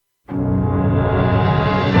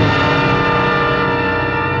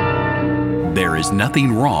is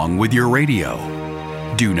nothing wrong with your radio.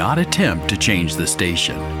 Do not attempt to change the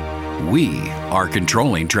station. We are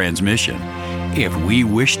controlling transmission. If we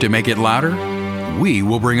wish to make it louder, we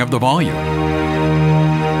will bring up the volume.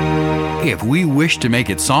 If we wish to make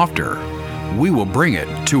it softer, we will bring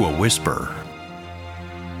it to a whisper.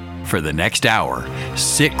 For the next hour,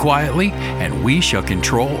 sit quietly and we shall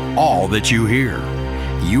control all that you hear.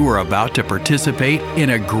 You are about to participate in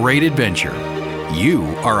a great adventure. You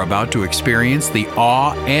are about to experience the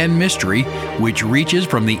awe and mystery which reaches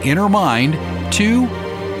from the inner mind to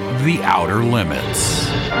the outer limits.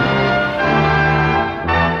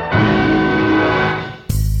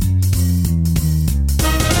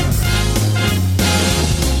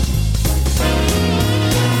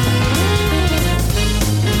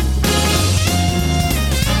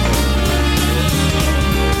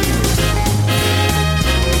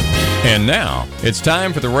 And now, it's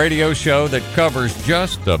time for the radio show that covers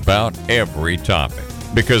just about every topic.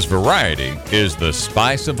 Because variety is the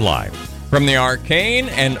spice of life. From the arcane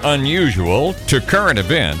and unusual to current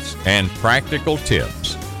events and practical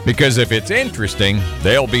tips. Because if it's interesting,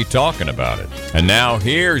 they'll be talking about it. And now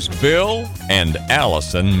here's Bill and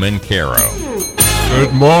Alison Mencarow.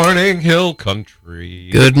 Good morning, Hill Country.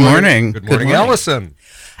 Good morning. Good morning, Alison.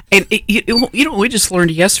 And we just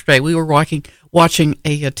learned yesterday. We were watching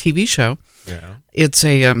a TV show. Yeah. It's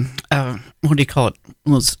a what do you call it? It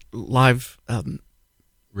was live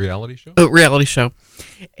Reality show. Reality show,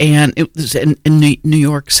 and it was in New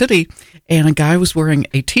York City. And a guy was wearing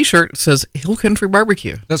a T-shirt that says "Hill Country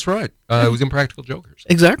Barbecue." That's right. It was Impractical Jokers.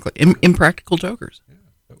 Exactly, Impractical Jokers. Yeah,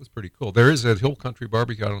 that was pretty cool. There is a Hill Country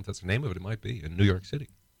Barbecue. I don't know if that's the name of it. It might be in New York City.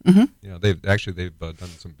 Mm-hmm. Yeah, they've done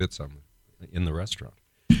some bits in the restaurant.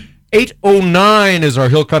 8:09 is our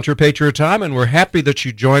Hill Country Patriot time, and we're happy that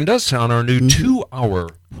you joined us on our new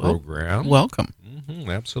 2-hour program. Welcome. Mm-hmm,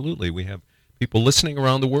 absolutely. We have people listening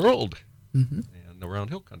around the world and around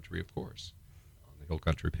Hill Country, of course, on the Hill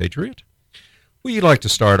Country Patriot. We like to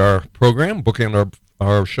start our program, bookend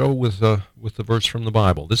our show with the verse from the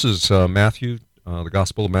Bible. This is Matthew, the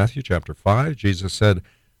Gospel of Matthew, chapter 5. Jesus said,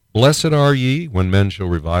 "Blessed are ye when men shall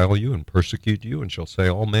revile you and persecute you, and shall say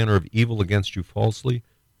all manner of evil against you falsely,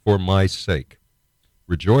 for my sake.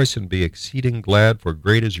 Rejoice and be exceeding glad, for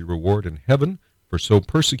great is your reward in heaven, for so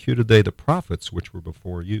persecuted they the prophets which were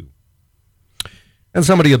before you." And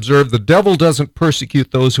somebody observed, the devil doesn't persecute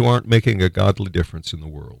those who aren't making a godly difference in the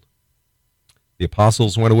world. The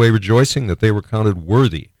apostles went away rejoicing that they were counted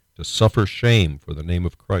worthy to suffer shame for the name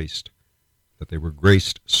of Christ, that they were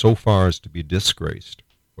graced so far as to be disgraced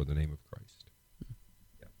for the name of Christ.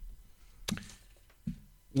 Yeah.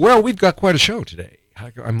 Well, we've got quite a show today,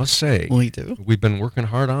 I must say. We do. We've been working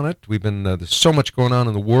hard on it. We've been there's so much going on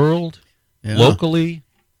in the world, locally.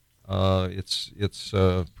 It's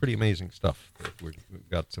pretty amazing stuff. We've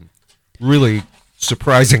got some really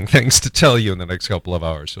surprising things to tell you in the next couple of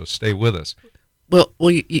hours. So stay with us. Well,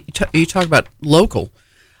 you talk about local.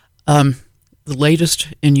 The latest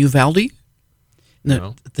in Uvalde,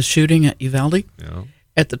 the shooting at Uvalde. Yeah.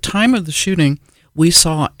 At the time of the shooting, we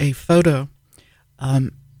saw a photo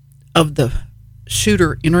of the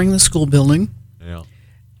shooter entering the school building,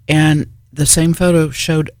 and the same photo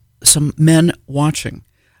showed some men watching,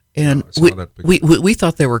 and we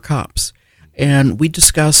thought they were cops, and we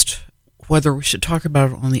discussed whether we should talk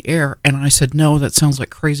about it on the air, and I said no, that sounds like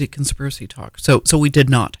crazy conspiracy talk, so we did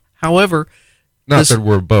not. However, not that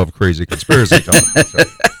we're above crazy conspiracy talk. So.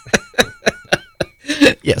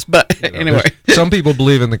 Yes, but anyway, some people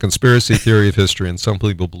believe in the conspiracy theory of history, and some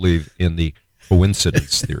people believe in the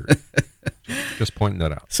coincidence theory. Just pointing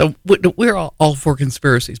that out. So we're all for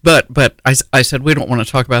conspiracies, but I said we don't want to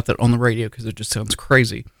talk about that on the radio because it just sounds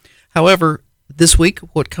crazy. However, this week,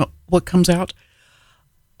 what comes out?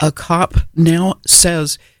 A cop now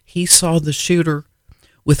says he saw the shooter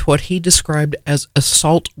with what he described as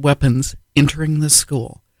assault weapons entering the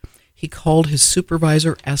school. He called his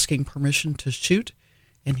supervisor asking permission to shoot,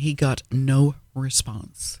 and he got no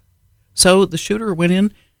response. So the shooter went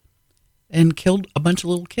in and killed a bunch of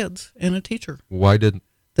little kids and a teacher. Why didn't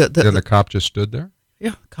the cop just stood there?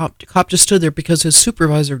 Yeah, cop just stood there because his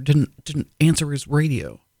supervisor didn't answer his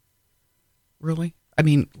radio. Really? I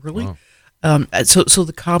mean, really? Wow. So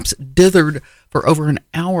the cops dithered for over an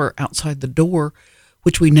hour outside the door,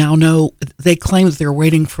 which we now know they claimed that they were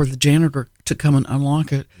waiting for the janitor to come and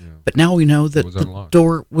unlock it. Yeah. But now we know that the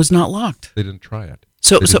door was not locked. They didn't try it.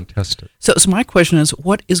 They didn't test it. So my question is,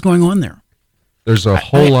 what is going on there? There's a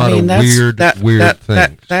whole lot of weird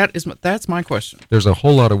things. That's my question. There's a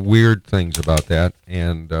whole lot of weird things about that,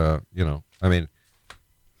 and do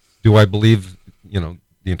I believe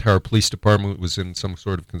the entire police department was in some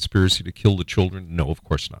sort of conspiracy to kill the children? No, of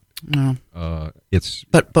course not. No. It's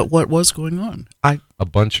But what was going on? a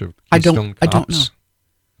bunch of I Keystone don't cops.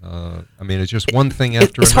 I mean, it's just one thing after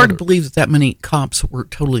another. It's hard to believe that many cops were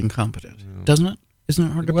totally incompetent, doesn't it? Isn't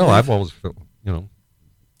it hard to believe? Well, I've always felt,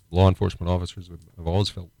 law enforcement officers have always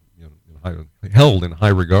felt, held in high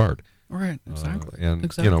regard. Right, exactly. And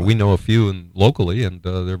exactly. we know a few locally, and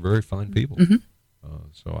they're very fine people. Mm-hmm.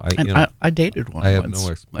 So I dated one. I have once.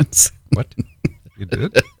 no Once. What? You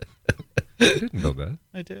did? I didn't know that.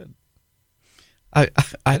 I did.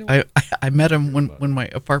 I met him when my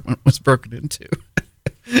apartment was broken into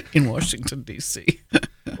in Washington, D.C.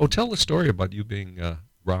 Oh, tell the story about you being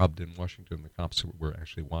robbed in Washington. The cops were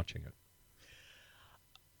actually watching it.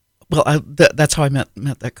 Well, that's how I met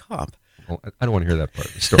that cop. Well, I don't want to hear that part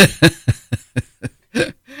of the story.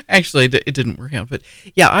 Actually, it didn't work out. But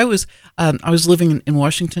yeah, I was living in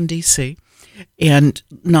Washington, D.C., and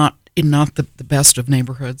not the best of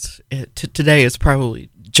neighborhoods. Today, it's probably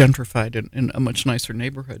gentrified in a much nicer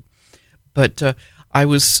neighborhood. But I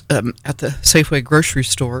was at the Safeway grocery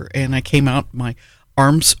store, and I came out. My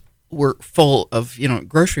arms were full of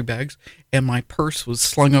grocery bags, and my purse was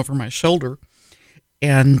slung over my shoulder.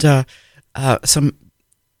 And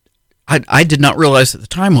I did not realize at the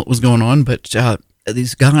time what was going on, but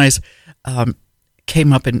these guys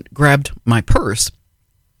came up and grabbed my purse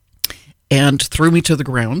and threw me to the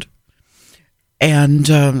ground. And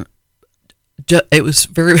it was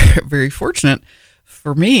very, very fortunate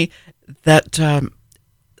for me that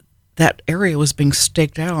that area was being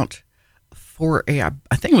staked out for I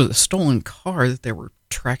think it was a stolen car that they were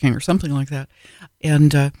tracking or something like that.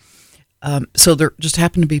 And so there just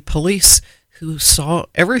happened to be police who saw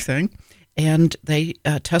everything, and they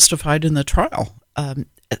testified in the trial.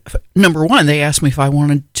 Number one, they asked me if I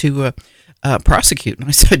wanted to prosecute, and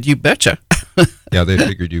I said, "You betcha." Yeah, they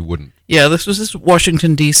figured you wouldn't. Yeah, this was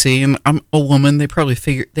Washington, D.C., and I'm a woman. They probably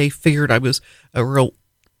figured I was a real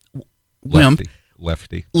wimp,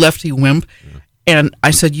 lefty wimp, yeah. And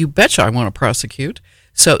I said, "You betcha, I want to prosecute."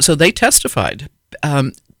 So they testified,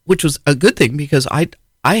 which was a good thing because I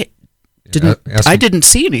didn't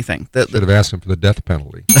see anything. Should have asked him for the death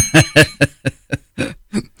penalty.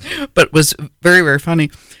 But it was very, very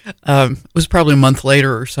funny. It was probably a month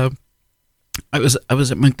later or so. I was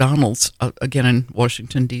at McDonald's again in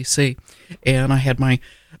Washington, D.C., and I had my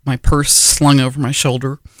purse slung over my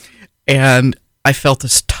shoulder, and I felt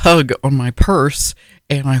this tug on my purse,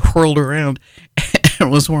 and I whirled around, and it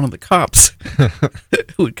was one of the cops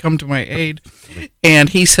who had come to my aid, and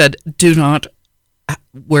he said, "Do not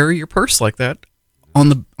wear your purse like that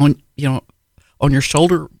on your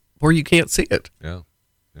shoulder where you can't see it." Yeah.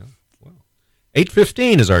 Wow.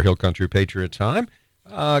 8:15 is our Hill Country Patriot time.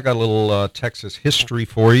 I got a little Texas history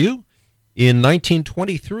for you. In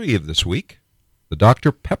 1923 of this week, the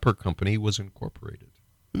Dr. Pepper Company was incorporated.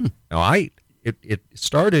 Now, it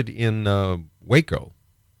started in Waco.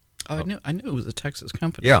 Oh, I knew it was a Texas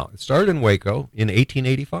company. Yeah, it started in Waco in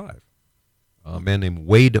 1885. A man named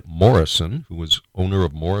Wade Morrison, who was owner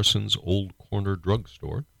of Morrison's Old Corner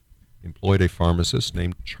Drugstore, employed a pharmacist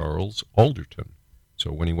named Charles Alderton.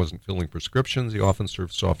 So when he wasn't filling prescriptions, he often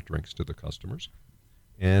served soft drinks to the customers.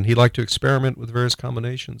 And he liked to experiment with various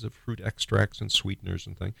combinations of fruit extracts and sweeteners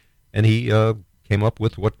and things. And he came up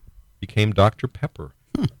with what became Dr. Pepper.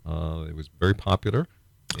 It was very popular.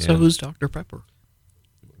 So who's Dr. Pepper?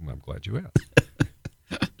 I'm glad you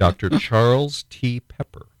asked. Dr. Charles T.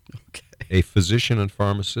 Pepper, okay. A physician and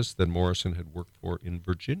pharmacist that Morrison had worked for in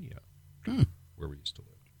Virginia, where we used to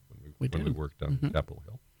live when we worked on Capitol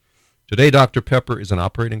Hill. Today, Dr. Pepper is an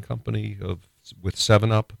operating company with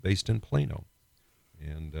 7-Up based in Plano.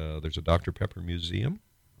 And there's a Dr. Pepper Museum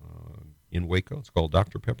in Waco. It's called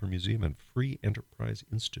Dr. Pepper Museum and Free Enterprise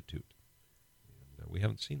Institute. And we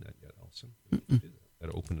haven't seen that yet, Alison. That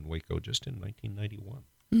opened in Waco just in 1991.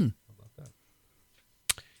 How about that?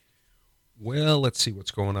 Well, let's see what's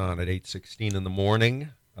going on at 8:16 in the morning.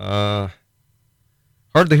 Heart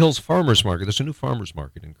of the Hills Farmers Market. There's a new farmers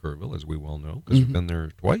market in Kerrville, as we well know, because we've been there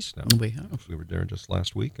twice now. We have. We were there just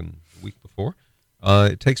last week and the week before.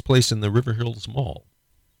 It takes place in the River Hills Mall,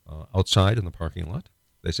 outside in the parking lot.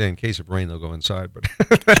 They say in case of rain, they'll go inside, but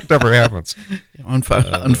that never happens.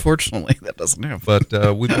 Unfortunately, that doesn't happen.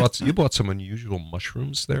 But you bought some unusual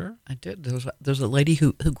mushrooms there. I did. There's a lady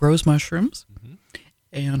who grows mushrooms,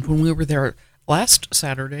 and when we were there last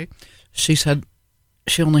Saturday, she said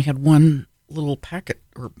she only had one little packet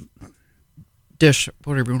or dish,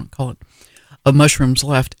 whatever you want to call it, of mushrooms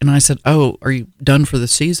left. And I said, "Oh, are you done for the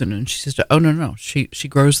season?" And she said, "Oh, no. She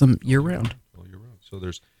grows them year round." All year round. So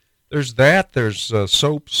there's There's that. There's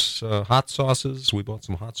soaps, hot sauces. We bought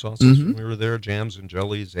some hot sauces when we were there. Jams and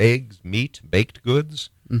jellies, eggs, meat, baked goods.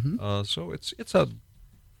 So it's a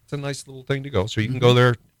nice little thing to go. So you can go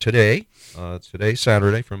there today. It's today,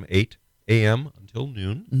 Saturday, from 8 a.m. until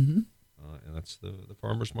noon. And that's the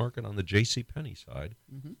farmers market on the J.C. Penney side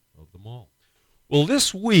of the mall. Well,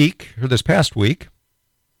 this past week,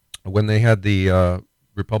 when they had the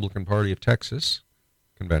Republican Party of Texas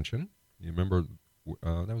convention, you remember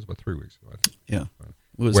that was about 3 weeks ago, I think. Yeah,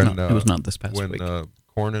 it was not this past week. When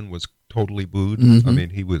Cornyn was totally booed. I mean,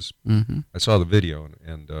 he was. I saw the video,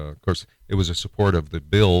 and of course, it was a support of the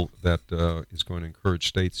bill that is going to encourage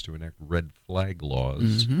states to enact red flag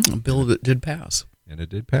laws. A bill that did pass. And it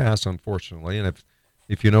did pass, unfortunately. And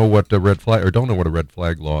if you know what a red flag, or don't know what a red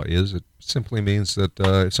flag law is, it simply means that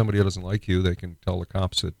if somebody doesn't like you, they can tell the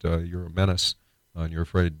cops that you're a menace and you're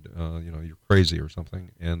afraid, you're crazy or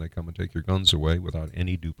something, and they come and take your guns away without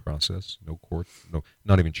any due process, no court,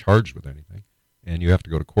 not even charged with anything, and you have to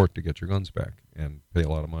go to court to get your guns back and pay a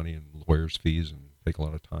lot of money and lawyers' fees and take a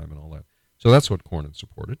lot of time and all that. So that's what Cornyn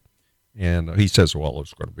supported, and he says, well,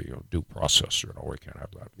 there's going to be due process, we can't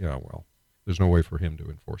have that. Yeah, well, there's no way for him to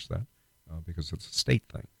enforce that because it's a state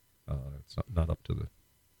thing. It's not up to the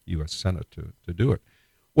U.S. Senate to do it.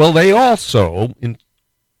 Well, they also,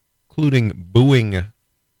 including booing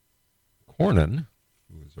Cornyn,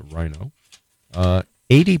 who is a rhino,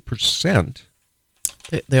 80%.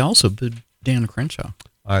 They also booed Dan Crenshaw.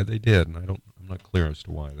 They did, and I'm not clear as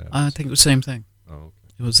to why that is. I think it was the same thing. Oh, okay.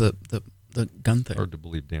 It was the gun thing. Hard to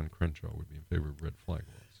believe Dan Crenshaw would be in favor of red flag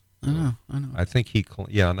laws. I know. I think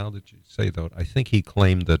now that you say that, I think he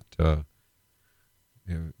claimed that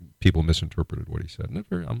people misinterpreted what he said. And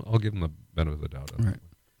I'll give him the benefit of the doubt. Right.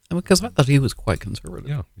 Because I thought he was quite conservative.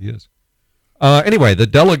 Yeah, he is. Anyway, the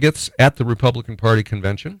delegates at the Republican Party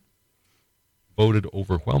convention voted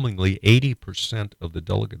overwhelmingly, 80% of the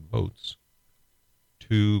delegate votes,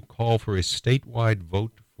 to call for a statewide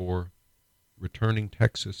vote for returning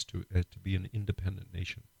Texas to be an independent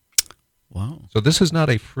nation. Wow. So this is not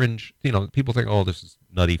a fringe, people think, this is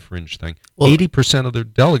nutty fringe thing. 80% of the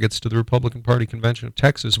delegates to the Republican Party convention of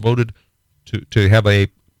Texas voted to have a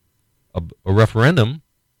referendum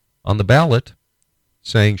on the ballot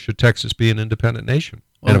saying, should Texas be an independent nation?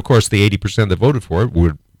 And of course, the 80% that voted for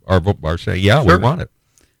it are saying, yeah, sure, we want it.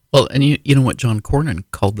 Well, and you know what John Cornyn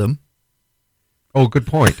called them? Oh, good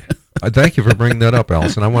point. Thank you for bringing that up,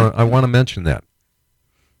 Alison. I want to mention that.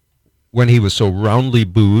 When he was so roundly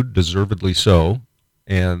booed, deservedly so,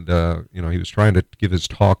 and he was trying to give his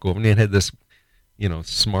talk over, and he had this,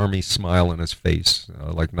 smarmy smile on his face,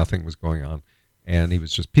 like nothing was going on, and he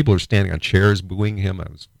was people were standing on chairs booing him.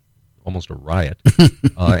 It was almost a riot.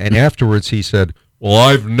 And afterwards, he said, "Well,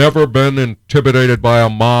 I've never been intimidated by a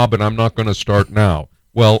mob, and I'm not going to start now."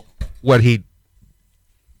 Well, what he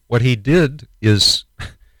did is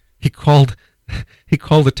he called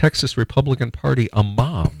the Texas Republican Party a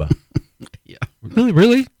mob. Yeah.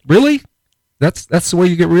 Really? That's the way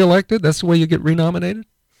you get reelected? That's the way you get renominated?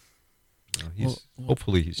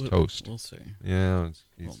 Hopefully he's toast. We'll see. Yeah,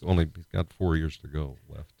 he's got 4 years to go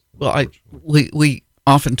left. Well, we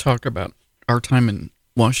often talk about our time in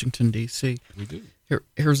Washington, D.C. We do.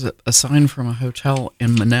 Here's a sign from a hotel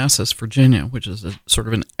in Manassas, Virginia, which is a sort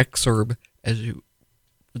of an exurb, as you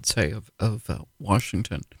would say, of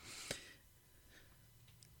Washington.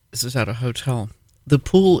 This is at a hotel. The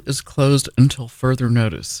pool is closed until further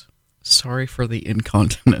notice. Sorry for the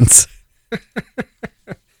incontinence.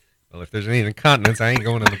 Well, if there's any incontinence, I ain't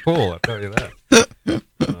going in the pool, I'll tell you that.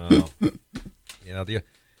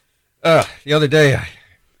 The other day,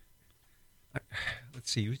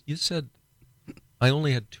 let's see, you said I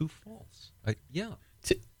only had 2 faults. I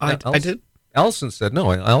did? Alison said,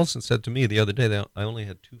 no, Alison said to me the other day that I only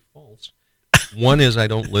had 2 faults. One is I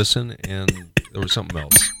don't listen, and there was something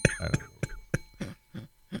else. I don't know.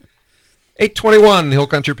 8:21, Hill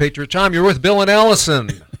Country Patriot Time. You're with Bill and Alison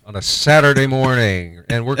on a Saturday morning,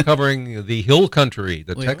 and we're covering the Hill Country,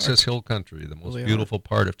 Texas Hill Country, the most beautiful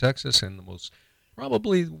part of Texas, and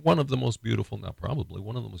probably one of the most beautiful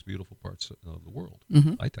parts of the world,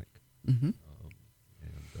 I think. Mm-hmm.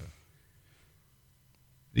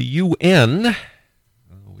 The UN,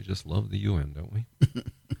 we just love the UN, don't we?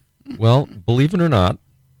 Well, believe it or not,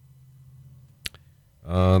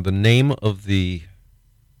 the name of the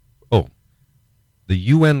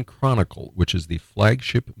UN Chronicle, which is the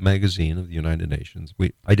flagship magazine of the United Nations.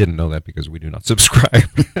 I didn't know that because we do not subscribe.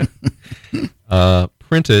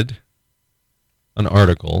 Printed an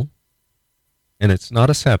article, and it's not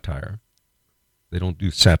a satire. They don't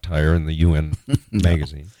do satire in the UN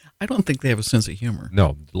magazine. I don't think they have a sense of humor.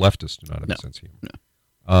 No, the leftists do not have a sense of humor.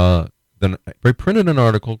 Then I printed an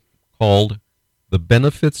article called "The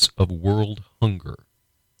Benefits of World Hunger."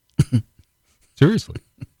 Seriously,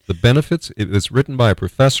 the benefits. It was written by a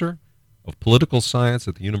professor of political science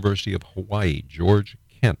at the University of Hawaii, George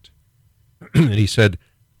Kent, and he said,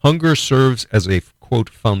 "Hunger serves as a quote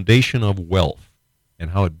foundation of wealth,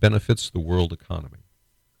 and how it benefits the world economy."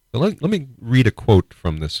 So let me read a quote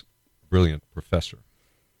from this brilliant professor.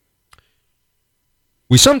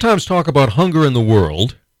 "We sometimes talk about hunger in the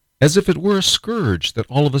world as if it were a scourge that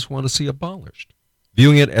all of us want to see abolished,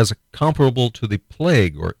 viewing it as comparable to the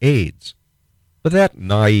plague or AIDS. But that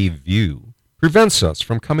naive view prevents us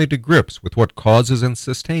from coming to grips with what causes and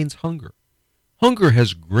sustains hunger. Hunger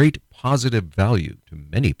has great positive value to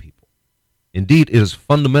many people. Indeed, it is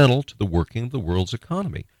fundamental to the working of the world's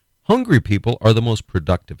economy. Hungry people are the most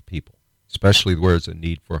productive people, especially where there's a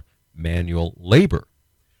need for manual labor.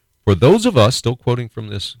 For those of us," still quoting from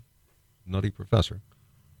this nutty professor,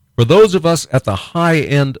 "for those of us at the high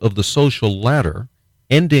end of the social ladder,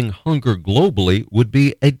 ending hunger globally would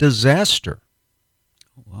be a disaster.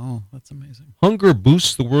 Wow, that's amazing. Hunger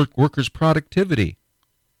boosts the worker's productivity.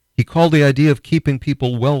 He called the idea of keeping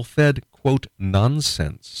people well-fed, quote,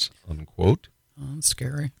 nonsense, unquote. Oh, that's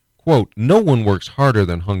scary. Quote, no one works harder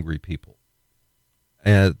than hungry people.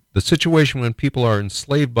 The situation when people are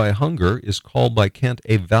enslaved by hunger is called by Kent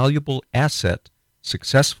a valuable asset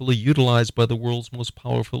successfully utilized by the world's most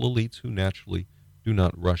powerful elites who naturally do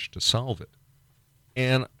not rush to solve it."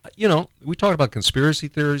 And, you know, we talked about conspiracy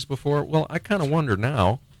theories before. Well, I kind of wonder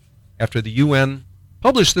now, after the UN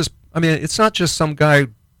published this, I mean, it's not just some guy,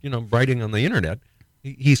 you know, writing on the internet.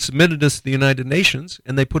 He submitted this to the United Nations,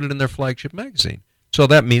 and they put it in their flagship magazine. So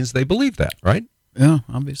that means they believe that, right? Yeah,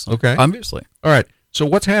 obviously. Okay. Obviously. All right. So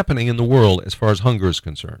what's happening in the world as far as hunger is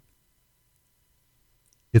concerned?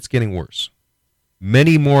 It's getting worse.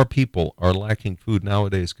 Many more people are lacking food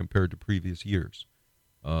nowadays compared to previous years.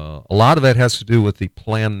 A lot of that has to do with the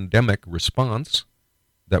pandemic response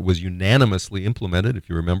that was unanimously implemented, if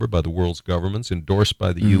you remember, by the world's governments, endorsed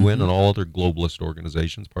by the UN and all other globalist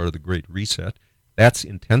organizations, part of the Great Reset. That's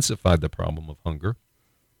intensified the problem of hunger.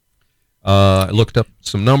 I looked up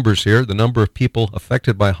some numbers here. The number of people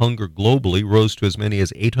affected by hunger globally rose to as many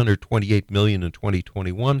as 828 million in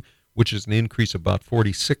 2021, which is an increase of about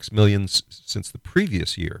 46 million since the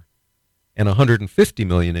previous year, and 150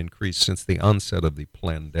 million increase since the onset of the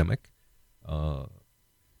pandemic.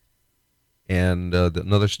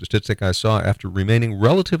 Another statistic I saw, after remaining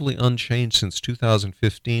relatively unchanged since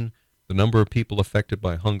 2015, the number of people affected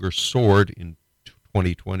by hunger soared in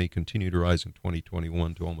 2020, continued to rise in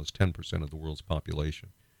 2021 to almost 10% of the world's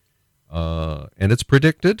population. And it's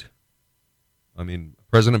predicted, I mean,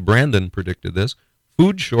 President Brandon predicted this,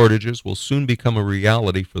 food shortages will soon become a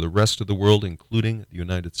reality for the rest of the world, including the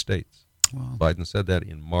United States. Wow. Biden said that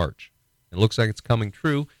in March. It looks like it's coming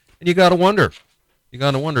true, and you got to wonder.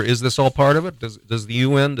 Is this all part of it? Does the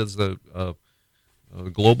UN, does the rest of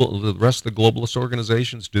the globalist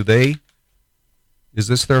organizations, is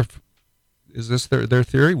this their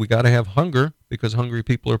theory? We got to have hunger because hungry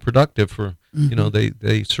people are productive for, you know,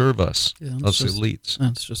 they serve us, elites.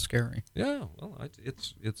 That's just scary. Yeah, well,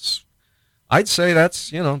 I'd say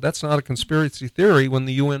that's not a conspiracy theory when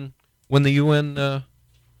the UN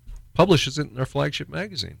publishes it in their flagship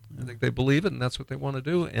magazine. I think they believe it, and that's what they want to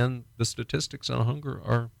do, and the statistics on hunger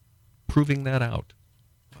are proving that out.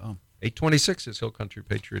 Wow. 8:26 is Hill Country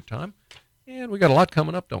Patriot Time, and we got a lot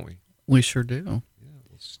coming up, don't we? We sure do.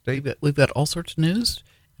 Yeah, we've got all sorts of news,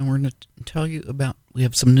 and we're going to tell you about, we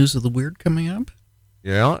have some News of the Weird coming up.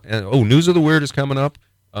 Yeah, and News of the Weird is coming up,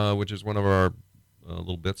 which is one of our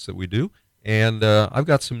little bits that we do, and I've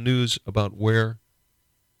got some news about where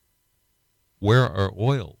our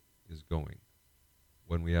oil is going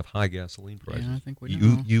when we have high gasoline prices. Yeah, I think we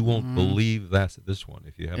know. You won't believe this one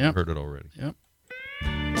if you haven't heard it already. Yep.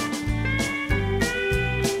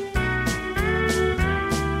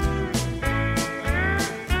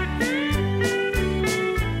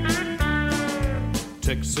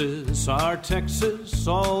 Texas, our Texas,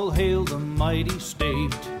 all hail the mighty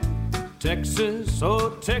state. Texas, oh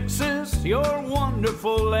Texas, you're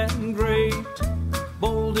wonderful and great.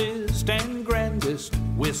 Boldest and grandest,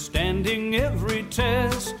 withstanding every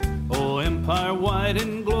test. Oh, empire wide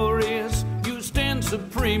and glorious, you stand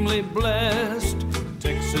supremely blessed.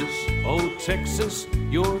 Texas, oh Texas,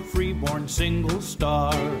 your freeborn single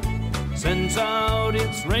star sends out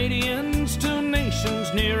its radiance to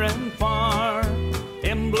nations near and far.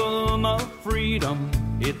 Emblem of freedom,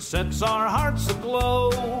 it sets our hearts aglow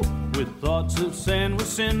with thoughts of San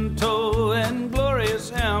Jacinto and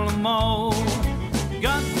glorious Alamo.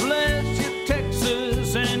 God bless you,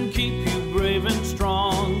 Texas, and keep you brave and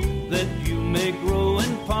strong.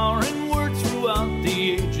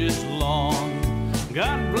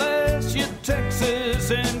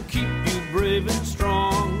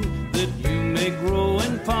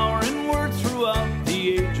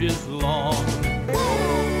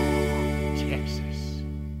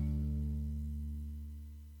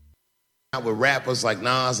 With rappers like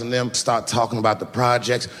Nas and them start talking about the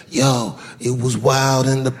projects, yo, it was wild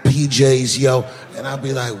in the PJs, yo, and I'd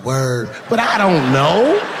be like, word, but I don't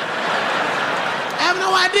know. I have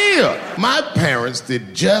no idea. My parents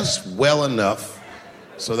did just well enough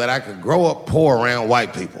so that I could grow up poor around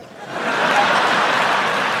white people.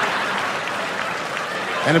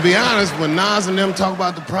 And to be honest, when Nas and them talk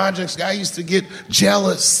about the projects, I used to get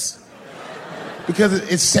jealous because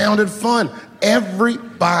it sounded fun.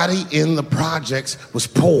 Everybody in the projects was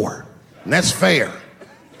poor, and that's fair.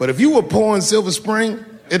 But if you were poor in Silver Spring,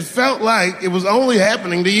 it felt like it was only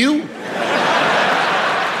happening to you.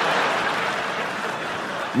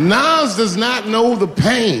 Nas does not know the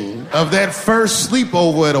pain of that first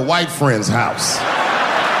sleepover at a white friend's house.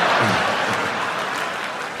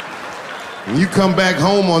 And you come back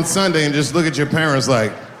home on Sunday and just look at your parents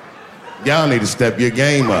like, y'all need to step your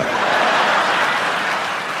game up.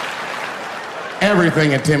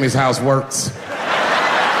 Everything at Timmy's house works.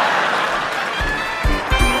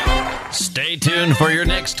 Stay tuned for your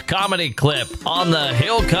next comedy clip on the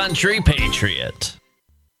Hill Country Patriot.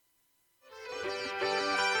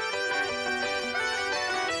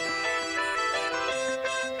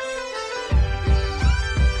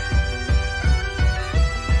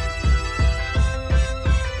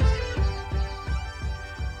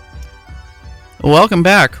 Welcome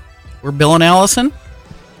back. We're Bill and Allison,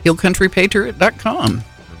 hillcountrypatriot.com.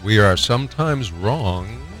 We are sometimes wrong.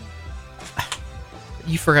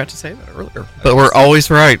 You forgot to say that earlier, but we're always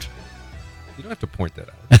right. You don't have to point that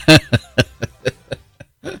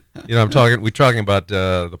out. We're talking about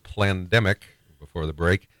the pandemic before the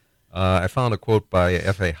break. I found a quote by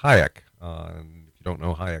F.A. Hayek. And if you don't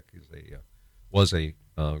know, Hayek was a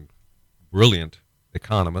brilliant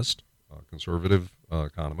economist, conservative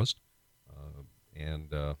economist,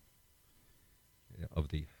 and of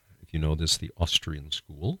the, if you know this, the Austrian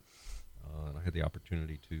school. And I had the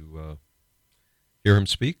opportunity to hear him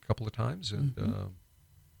speak a couple of times and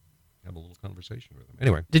have a little conversation with him.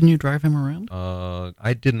 Anyway. Didn't you drive him around?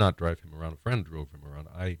 I did not drive him around. A friend drove him around.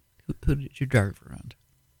 Who did you drive around?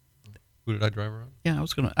 Who did I drive around? Yeah, I'm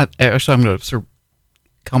going to sort of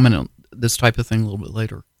comment on this type of thing a little bit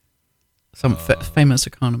later. Some famous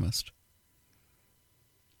economist.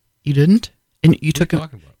 You didn't? And you took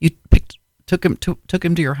him. You took him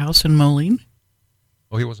to your house in Moline.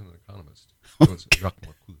 Oh, he wasn't an economist. He was Jacques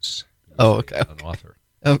Marcuse. An author.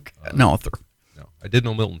 Okay, an author. No, I did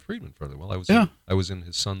know Milton Friedman fairly well. I was in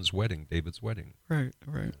his son's wedding, David's wedding. Right.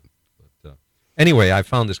 But anyway, I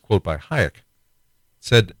found this quote by Hayek. It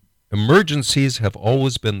said, "Emergencies have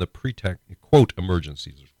always been the pretext." Quote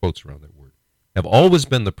emergencies. There's quotes around that word. Have always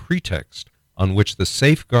been the pretext on which the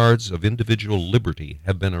safeguards of individual liberty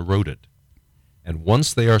have been eroded. And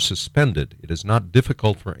once they are suspended, it is not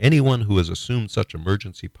difficult for anyone who has assumed such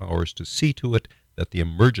emergency powers to see to it that the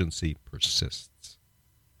emergency persists.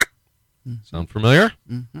 Mm-hmm. Sound familiar?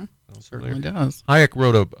 Mm-hmm. Certainly does. Hayek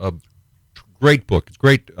wrote a great book. It's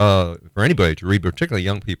great for anybody to read, particularly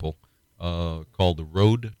young people, called The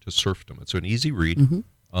Road to Serfdom. It's an easy read,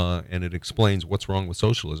 and it explains what's wrong with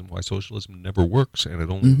socialism, why socialism never works, and it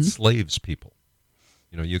only enslaves people.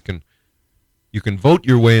 You know, you can vote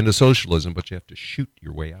your way into socialism, but you have to shoot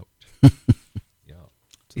your way out. Yeah.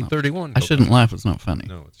 1931. I shouldn't laugh. It's not funny.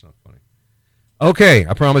 No, it's not funny. Okay,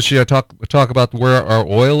 I promise you I talk about where our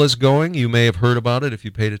oil is going. You may have heard about it if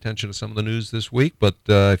you paid attention to some of the news this week, but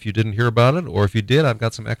if you didn't hear about it, or if you did, I've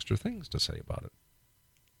got some extra things to say about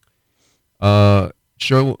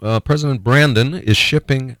it. President Brandon is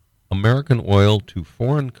shipping American oil to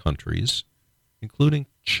foreign countries, including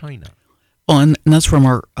China. Well, and that's from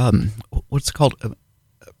our, what's it called?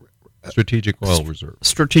 Strategic Oil Reserve.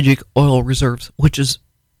 Strategic Oil Reserves, which is...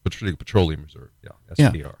 Strategic Petroleum Reserve,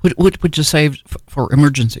 SPR. Which is saved for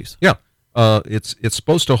emergencies. Yeah. It's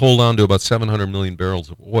supposed to hold on to about 700 million barrels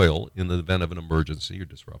of oil in the event of an emergency or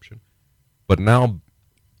disruption. But now,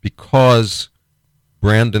 because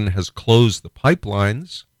Brandon has closed the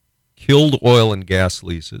pipelines, killed oil and gas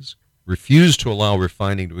leases, refused to allow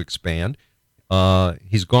refining to expand,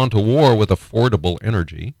 he's gone to war with affordable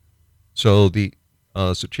energy. So the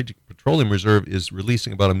Strategic Petroleum Reserve is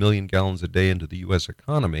releasing about 1 million gallons a day into the U.S.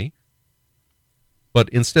 economy. But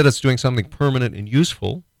instead it's doing something permanent and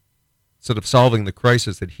useful. Instead of solving the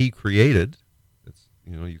crisis that he created,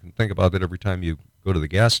 you can think about that every time you go to the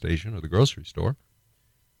gas station or the grocery store,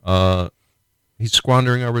 he's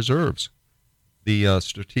squandering our reserves. The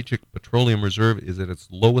Strategic Petroleum Reserve is at its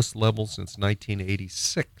lowest level since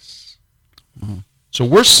 1986. Mm-hmm. So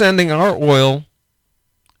we're sending our oil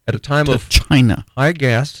at a time of China. High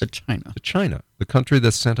gas to China, the country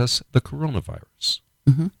that sent us the coronavirus.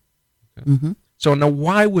 Mm-hmm. Okay. Mm-hmm. So now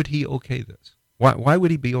why would he okay this? Why would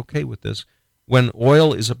he be okay with this when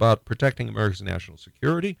oil is about protecting America's national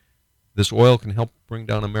security? This oil can help bring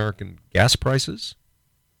down American gas prices.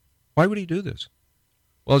 Why would he do this?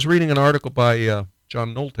 Well, I was reading an article by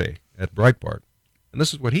John Nolte at Breitbart, and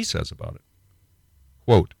this is what he says about it.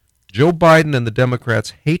 Quote, Joe Biden and the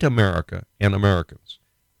Democrats hate America and Americans.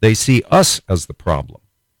 They see us as the problem.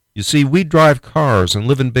 You see, we drive cars and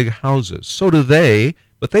live in big houses. So do they,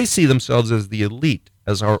 but they see themselves as the elite,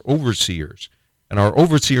 as our overseers. And our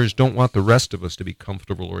overseers don't want the rest of us to be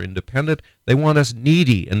comfortable or independent. They want us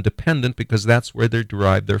needy and dependent because that's where they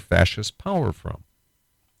derive their fascist power from.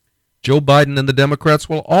 Joe Biden and the Democrats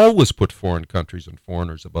will always put foreign countries and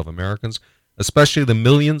foreigners above Americans, especially the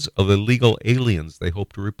millions of illegal aliens they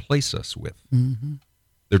hope to replace us with. Mm-hmm.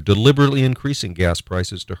 They're deliberately increasing gas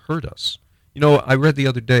prices to hurt us. You know, I read the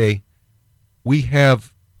other day, we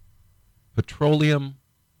have petroleum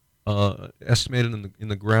estimated in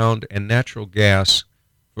the ground and natural gas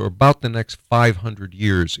for about the next 500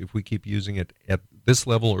 years if we keep using it at this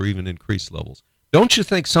level or even increased levels. Don't you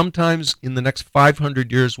think sometimes in the next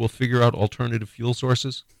 500 years we'll figure out alternative fuel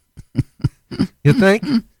sources? You think?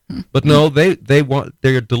 But no,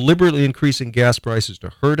 they're deliberately increasing gas prices to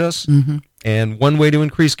hurt us. Mm-hmm. And one way to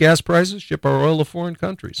increase gas prices, ship our oil to foreign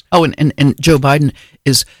countries. Oh, and Joe Biden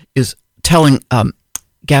is telling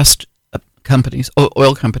gas companies,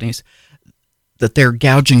 oil companies, that they're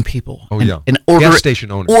gouging people. Oh, and gas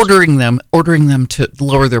station owners. ordering them to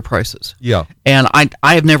lower their prices. Yeah. And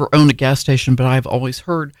I have never owned a gas station, but I've always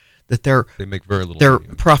heard that they make very little. Their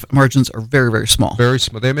money. profit margins are very, very small. Very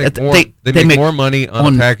small. They make more. They make more money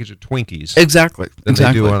on a package of Twinkies. Exactly. Than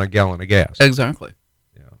they do on a gallon of gas. Exactly.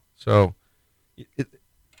 Yeah. So,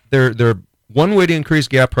 they're one way to increase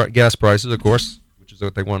gas prices, of course, which is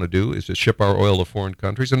what they want to do, is to ship our oil to foreign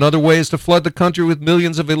countries. Another way is to flood the country with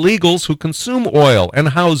millions of illegals who consume oil and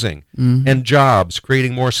housing and jobs,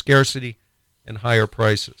 creating more scarcity and higher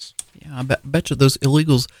prices. Yeah, I bet you those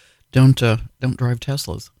illegals don't drive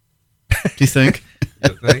Teslas. Do you think?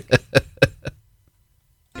 You think?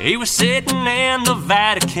 He was sitting in the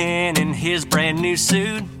Vatican in his brand new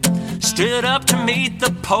suit, stood up to meet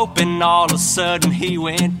the Pope, and all of a sudden he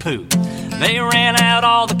went poof. They ran out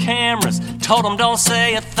all the cameras, told him don't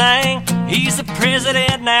say a thing. He's the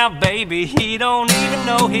president now, baby, he don't even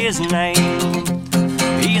know his name.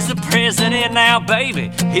 He's the president now, baby,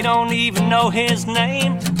 he don't even know his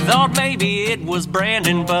name. Thought maybe it was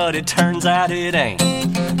Brandon, but it turns out it ain't.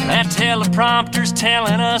 That teleprompter's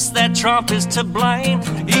telling us that Trump is to blame.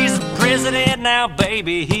 He's the president now,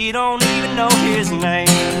 baby, he don't even know his name.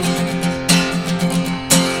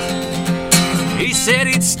 He said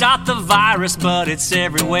he'd stop the virus, but it's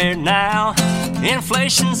everywhere now.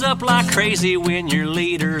 Inflation's up like crazy when your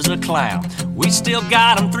leader's a clown. We still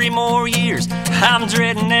got him 3 more years, I'm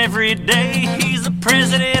dreading every day. He's the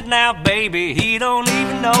president now, baby, he don't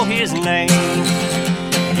even know his name.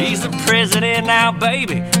 He's the president now,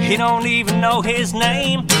 baby, he don't even know his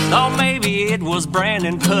name. Thought maybe it was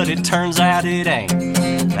Brandon, but it turns out it ain't.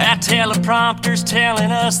 That teleprompter's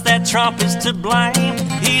telling us that Trump is to blame.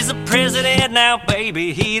 He's the president now,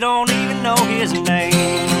 baby, he don't even know his name.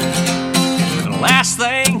 The last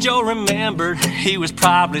thing Joe remembered, he was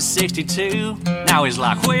probably 62. Now he's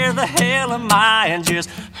like, where the hell am I, and just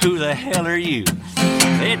who the hell are you?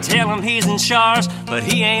 They tell him he's in charge, but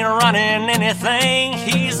he ain't running anything.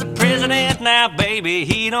 He's the president now, baby,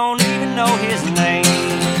 he don't even know his name.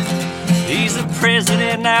 He's the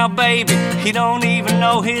president now, baby, he don't even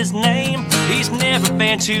know his name. He's never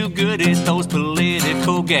been too good at those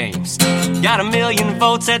political games. Got 1 million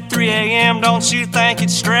votes at 3 a.m., don't you think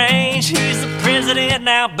it's strange? He's the president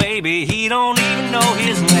now, baby, he don't even know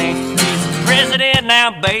his name. He's the president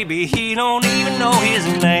now, baby, he don't even know his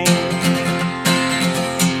name.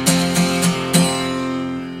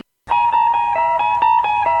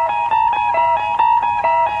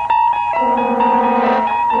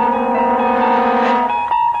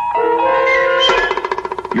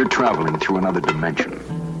 You're traveling through another dimension.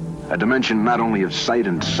 A dimension not only of sight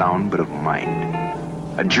and sound, but of mind.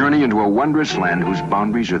 A journey into a wondrous land whose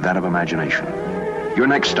boundaries are that of imagination. Your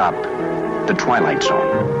next stop, the Twilight Zone.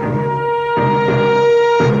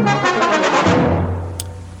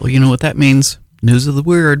 Well, you know what that means. News of the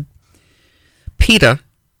weird. PETA,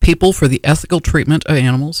 People for the Ethical Treatment of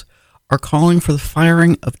Animals, are calling for the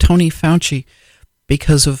firing of Tony Fauci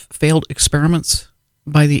because of failed experiments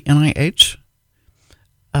by the NIH.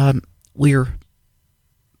 We're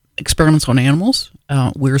experiments on animals.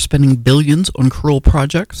 We're spending billions on cruel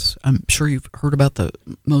projects. I'm sure you've heard about the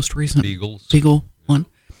most recent Beagle one.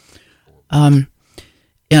 And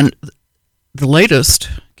the latest,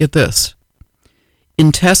 get this,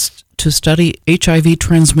 In tests to study HIV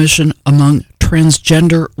transmission among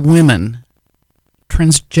transgender women.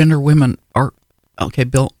 Transgender women are, okay,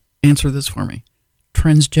 Bill, answer this for me.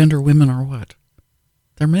 Transgender women are what?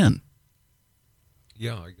 They're men.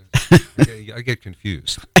 Yeah, I get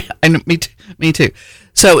confused. And me too.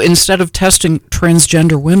 So instead of testing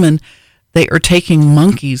transgender women, they are taking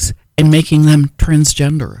monkeys and making them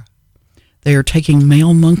transgender. They are taking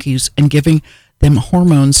male monkeys and giving them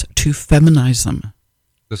hormones to feminize them.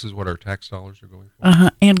 This is what our tax dollars are going for?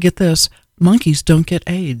 And get this, monkeys don't get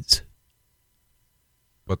AIDS.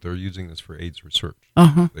 But they're using this for AIDS research.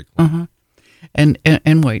 And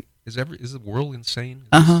wait. Is the world insane?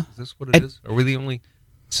 Is this what it is? Are we the only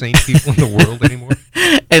sane people in the world anymore?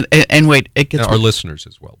 And wait, it gets our listeners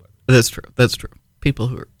as well. That's true. People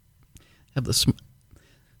who have the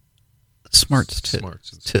smarts and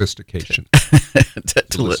sophistication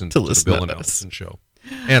to listen to the Bill and Alison show,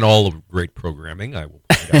 and all of great programming. I will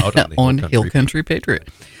point out on the Hill Country Patriot.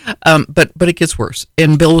 But it gets worse.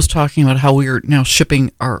 And Bill was talking about how we are now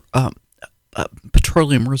shipping our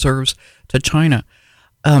petroleum reserves to China.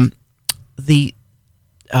 The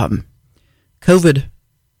COVID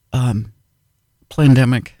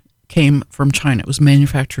pandemic came from China. It was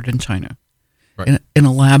manufactured in China, right, in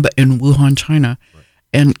a lab in Wuhan, China. Right.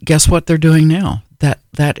 And guess what they're doing now?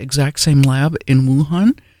 That exact same lab in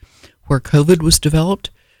Wuhan, where COVID was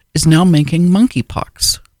developed, is now making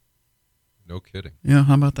monkeypox. No kidding. Yeah,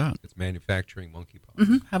 how about that? It's manufacturing monkeypox.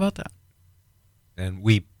 Mm-hmm. How about that? And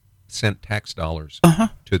we sent tax dollars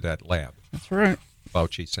to that lab. That's right.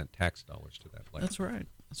 Fauci sent tax dollars to that lab. That's right.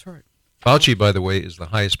 Fauci, by the way, is the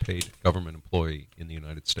highest paid government employee in the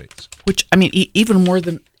United States. Which, I mean, even more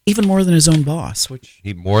than his own boss.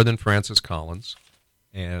 He more than Francis Collins,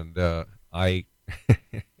 and I.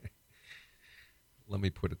 Let me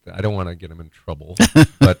put it. I don't want to get him in trouble,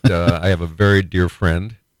 but I have a very dear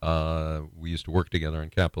friend. We used to work together on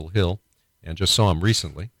Capitol Hill, and just saw him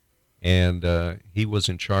recently. And he was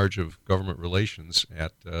in charge of government relations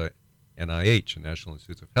at NIH, the National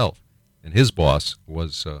Institutes of Health, and his boss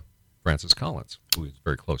was Francis Collins, who he's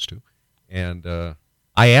very close to. And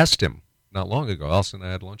I asked him not long ago. Alison and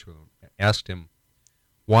I had lunch with him. I asked him,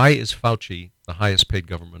 why is Fauci the highest paid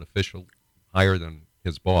government official, higher than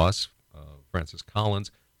his boss, Francis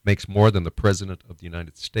Collins, makes more than the President of the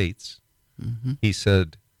United States? Mm-hmm. He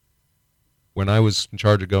said, when I was in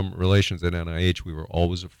charge of government relations at NIH, we were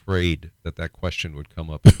always afraid that question would come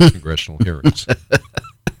up in congressional hearings,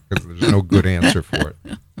 because there's no good answer for it.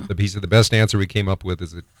 He said the best answer we came up with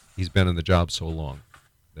is that he's been in the job so long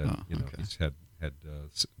that he's had.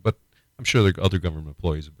 But I'm sure there other government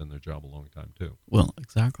employees have been in their job a long time too. Well,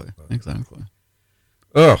 exactly.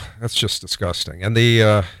 Oh, that's just disgusting. And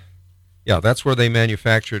that's where they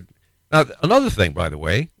manufactured. Now, another thing, by the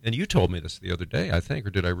way, and you told me this the other day, I think, or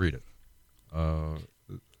did I read it?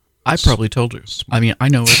 I probably told you. I mean, I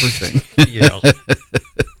know everything. Yeah.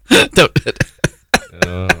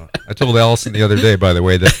 I told Alison the other day, by the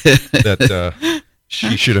way, that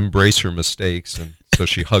she should embrace her mistakes, and so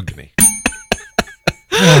she hugged me.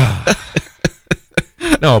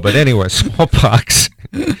 No, but anyway, smallpox.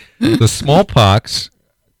 The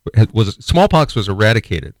smallpox was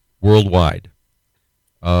eradicated worldwide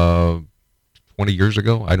 20 years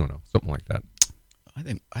ago. I don't know, something like that. I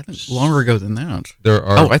think longer ago than that. There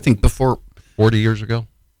are. I think before 40 years ago,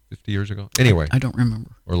 50 years ago. Anyway, I don't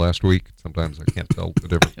remember. Or last week. Sometimes I can't tell the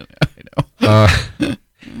difference. I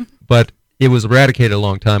know. But it was eradicated a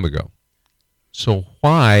long time ago. So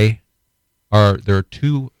why are there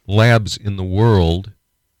 2 labs in the world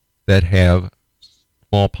that have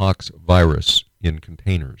smallpox virus in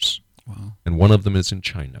containers? Wow. And one of them is in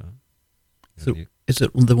China. So is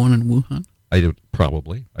it the one in Wuhan? I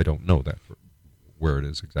don't know that where it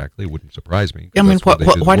is exactly. It wouldn't surprise me. I mean, why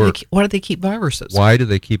do they keep viruses? Why do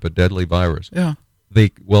they keep a deadly virus? Yeah.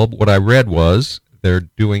 What I read was they're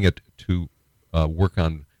doing it to work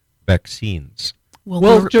on vaccines.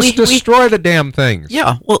 Well, just destroy the damn things.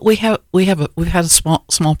 Yeah. Well, we've had a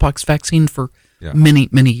smallpox vaccine for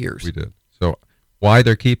many years. We did. So why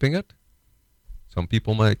they're keeping it? Some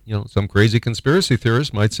people might, some crazy conspiracy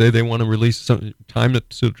theorists might say they want to release some time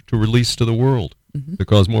to release to the world to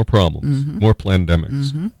cause more problems, more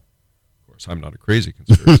pandemics. Mm-hmm. Of course, I'm not a crazy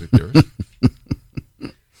conspiracy theorist.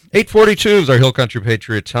 8:42 is our Hill Country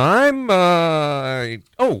Patriot time.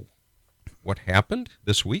 What happened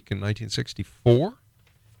this week in 1964?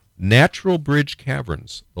 Natural Bridge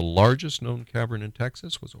Caverns, the largest known cavern in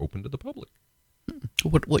Texas, was opened to the public.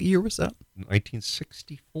 What year was that?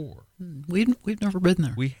 1964. We've never been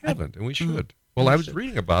there. We haven't, and we should. Well, I was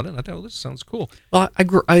reading about it, and I thought, this sounds cool. Well, I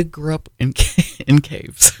grew up in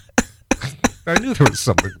caves. I knew there was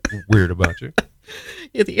something weird about you.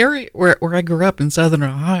 Yeah, the area where I grew up in southern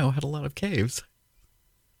Ohio had a lot of caves.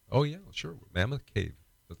 Oh, yeah, sure. Mammoth Cave.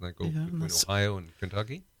 Doesn't that go between Ohio and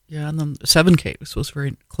Kentucky? Yeah, and then Seven Caves was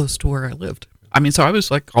very close to where I lived. I mean, so I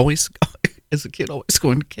was like always, as a kid, always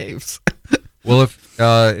going to caves. Well, if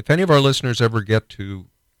any of our listeners ever get to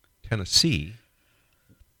Tennessee,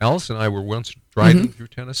 Alice and I were once driving through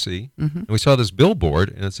Tennessee, and we saw this billboard,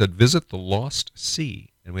 and it said, "Visit the Lost Sea."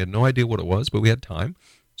 And we had no idea what it was, but we had time.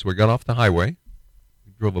 So we got off the highway.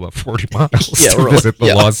 We drove about 40 miles to visit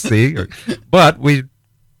the Lost Sea. But we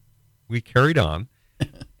carried on,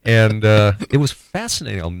 and it was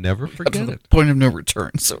fascinating. I'll never forget it. Point of no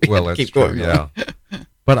return, so we had to keep going. Yeah.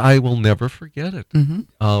 But I will never forget it.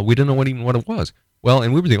 We didn't know what it was. Well,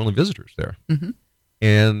 and we were the only visitors there.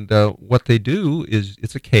 And what they do is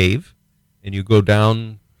it's a cave, and you go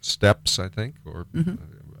down steps, I think, or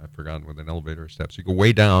I've forgotten with an elevator or steps. You go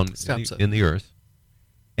way down in the earth,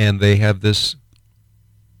 and they have this.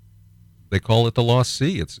 They call it the Lost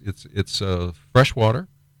Sea. It's fresh water,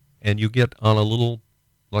 and you get on a little,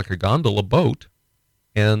 like a gondola boat,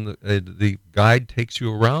 and the guide takes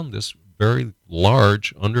you around this very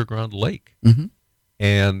large underground lake.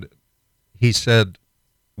 And he said,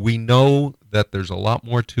 "We know that there's a lot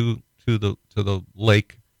more to the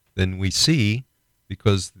lake than we see,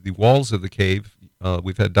 because the walls of the cave,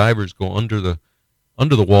 we've had divers go under the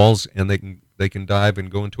walls, and they can dive and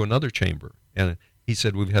go into another chamber." And he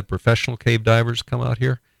said, "We've had professional cave divers come out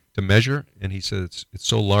here to measure," and he said it's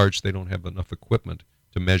so large they don't have enough equipment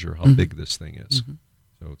to measure how big this thing is.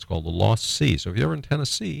 So it's called the Lost Sea. So if you're ever in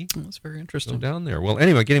Tennessee, that's very interesting. Go down there. Well,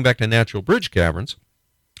 anyway, getting back to Natural Bridge Caverns,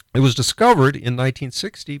 it was discovered in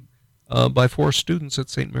 1960 by 4 students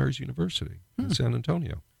at St. Mary's University in San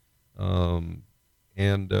Antonio. And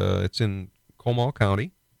it's in Comal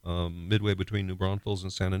County, midway between New Braunfels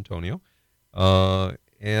and San Antonio.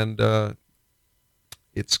 And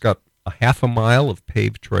it's got a half a mile of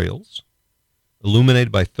paved trails,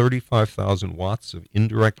 illuminated by 35,000 watts of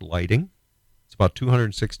indirect lighting. It's about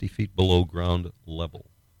 260 feet below ground level.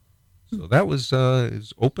 So that was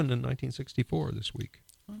is opened in 1964 this week.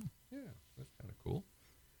 Oh. Yeah, that's kind of cool.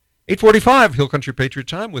 8:45 Hill Country Patriot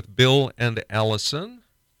Time with Bill and Alison.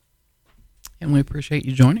 And we appreciate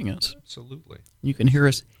you joining us. Absolutely. You can hear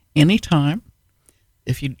us anytime.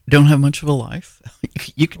 If you don't have much of a life,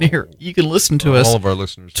 you can listen to us. All of our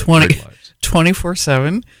listeners have great lives.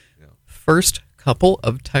 24/7. Yeah. First couple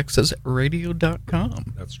of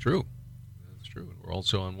TexasRadio.com. That's true. And we're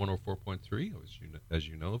also on 104.3, as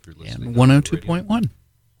you know, if you're listening. And 102.1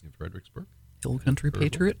 in Fredericksburg.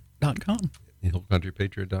 HillCountryPatriot.com.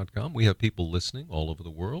 HillCountryPatriot.com. We have people listening all over the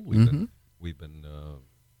world. We've been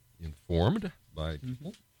informed by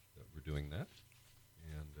people that we're doing that,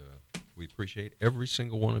 and we appreciate every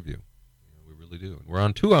single one of you. We really do. And we're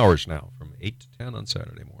on 2 hours now, from 8 to 10 on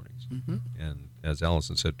Saturday mornings, and as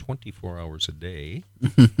Alison said, 24 hours a day.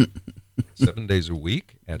 7 days a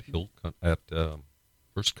week at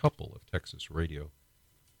First Couple of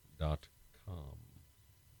TexasRadio.com.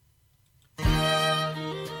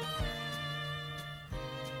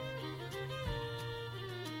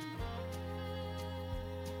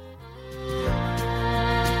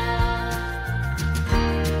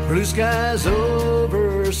 Blue skies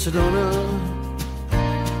over Sedona,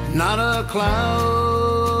 not a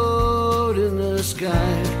cloud in the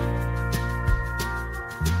sky.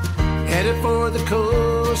 Headed for the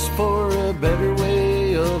coast for a better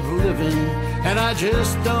way of living, and I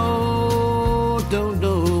just don't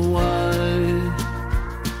know why.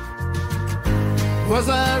 Was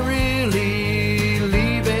I really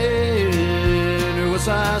leaving, or was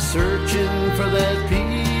I searching for that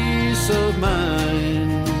peace of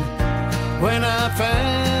mind? When I found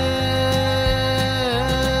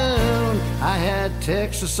I had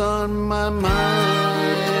Texas on my mind.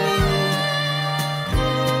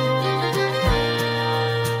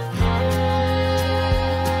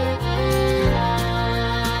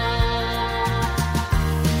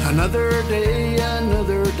 Another day,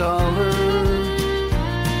 another dollar,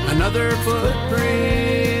 another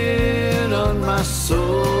footprint on my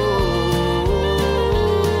soul.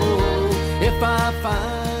 If I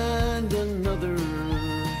find another,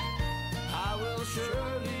 I will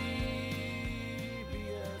surely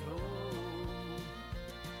be at home.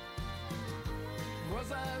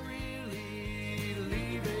 Was I really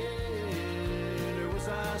leaving, or was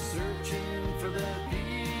I searching for that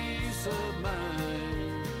peace of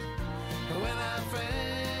mind? When I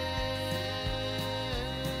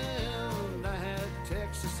found I had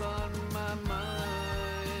Texas on my mind.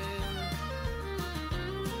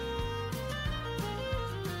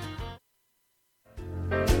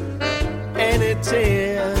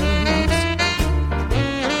 chance.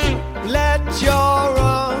 Let your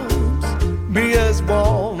arms be as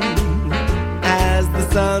warm as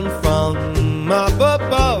the sun from up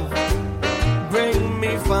above. Bring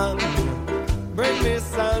me fun, bring me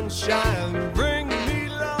sunshine, bring me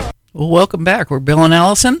love. Well, welcome back. We're Bill and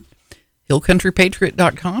Allison,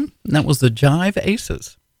 hillcountrypatriot.com, and that was the Jive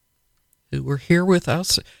Aces, who were here with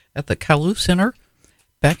us at the Kalu Center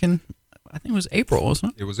back in, I think it was April,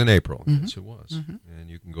 wasn't it? It was in April. Mm-hmm. Yes, it was. Mm-hmm. And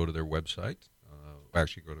you can go to their website.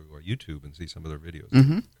 Actually, go to YouTube and see some of their videos.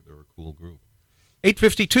 Mm-hmm. They're a cool group.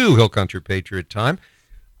 8:52 Hill Country Patriot time.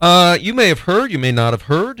 You may have heard, you may not have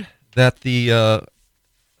heard, that the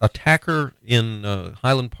attacker in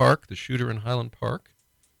Highland Park, the shooter in Highland Park,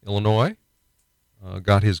 Illinois,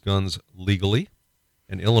 got his guns legally.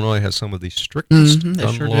 And Illinois has some of the strictest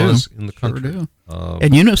gun laws in the country. Sure do.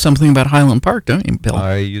 And you know something about Highland Park, don't you, Bill?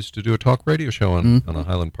 I used to do a talk radio show on a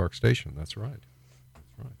Highland Park station. That's right.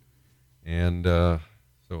 And so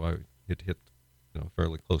it hit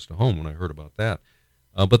fairly close to home when I heard about that.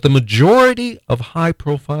 But the majority of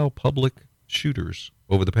high-profile public shooters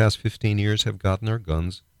over the past 15 years have gotten their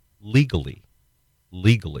guns legally.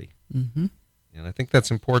 Mm-hmm. And I think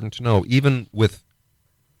that's important to know, even with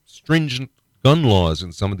stringent gun laws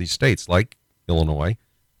in some of these states, like Illinois.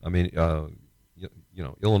 I mean,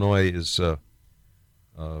 Illinois is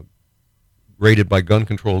rated by gun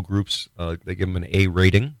control groups. They give them an A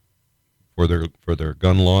rating for their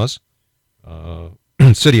gun laws.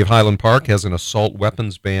 City of Highland Park has an assault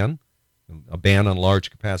weapons ban, a ban on large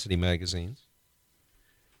capacity magazines.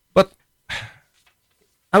 But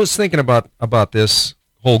I was thinking about this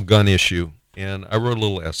whole gun issue, and I wrote a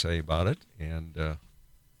little essay about it, and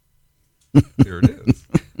there it is.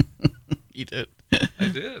 You did. I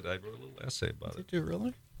did. I wrote a little essay about it. Did you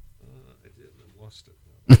really? I did. I lost it.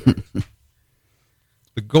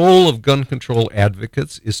 The goal of gun control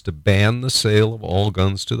advocates is to ban the sale of all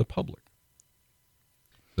guns to the public.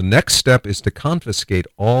 The next step is to confiscate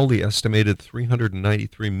all the estimated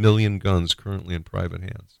 393 million guns currently in private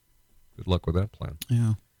hands. Good luck with that plan.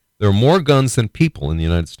 Yeah. There are more guns than people in the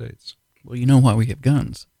United States. Well, you know why we have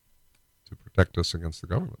guns. To protect us against the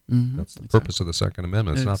government. Mm-hmm. That's the purpose of the Second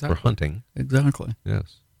Amendment. It's not for hunting. Exactly.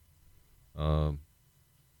 Yes.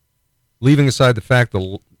 Leaving aside the fact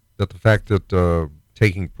that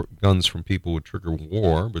taking guns from people would trigger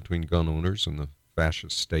war between gun owners and the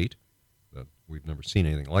fascist state, that we've never seen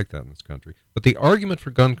anything like that in this country. But the argument for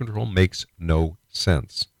gun control makes no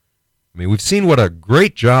sense. I mean, we've seen what a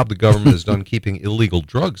great job the government has done keeping illegal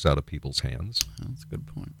drugs out of people's hands. That's a good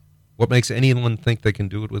point. What makes anyone think they can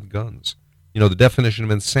do it with guns? You know, the definition of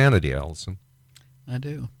insanity, Alison. I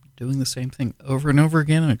do. Doing the same thing over and over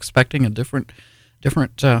again and expecting a different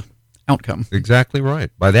outcome. Exactly right.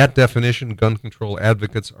 By that definition, gun control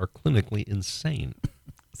advocates are clinically insane.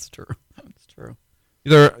 That's true. That's true.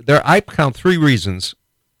 I count 3 reasons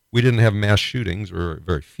we didn't have mass shootings, or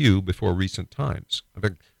very few, before recent times. I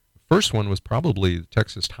think the first one was probably the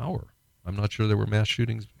Texas Tower. I'm not sure there were mass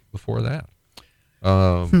shootings before that.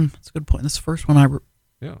 That's a good point. This is the first one I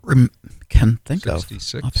can think 66, of.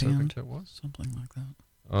 66, I think that was. Something like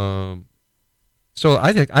that. So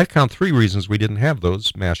I think I count 3 reasons we didn't have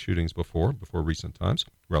those mass shootings before recent times,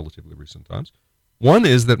 relatively recent times. One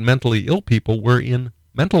is that mentally ill people were in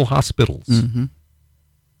mental hospitals,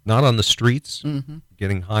 not on the streets,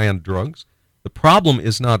 getting high on drugs. The problem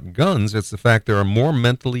is not guns, it's the fact there are more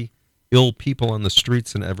mentally ill people on the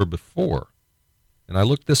streets than ever before. And I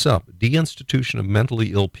looked this up. Deinstitution of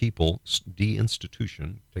mentally ill people,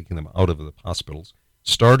 deinstitution, taking them out of the hospitals,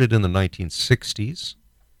 started in the 1960s.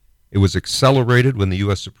 It was accelerated when the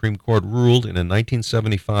U.S. Supreme Court ruled in a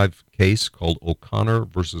 1975 case called O'Connor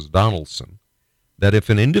versus Donaldson that if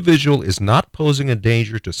an individual is not posing a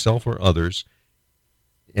danger to self or others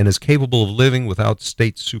and is capable of living without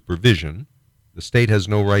state supervision, the state has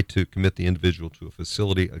no right to commit the individual to a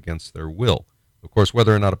facility against their will. Of course,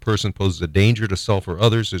 whether or not a person poses a danger to self or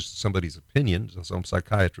others is somebody's opinion, some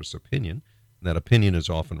psychiatrist's opinion, and that opinion is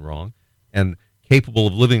often wrong. And capable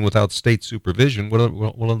of living without state supervision, what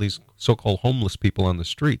are these so-called homeless people on the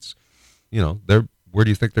streets? You know, where do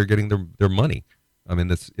you think they're getting their money? I mean,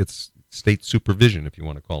 it's state supervision, if you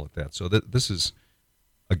want to call it that. So this is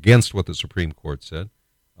against what the Supreme Court said.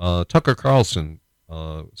 Tucker Carlson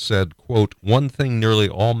said, quote, "One thing nearly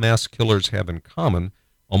all mass killers have in common,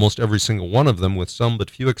 almost every single one of them, with some but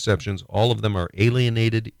few exceptions, all of them are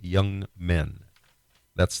alienated young men."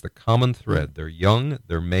 That's the common thread. They're young,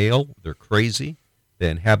 they're male, they're crazy, they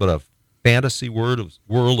inhabit a fantasy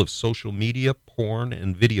world of social media, porn,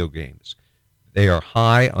 and video games. They are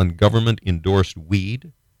high on government-endorsed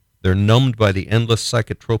weed. They're numbed by the endless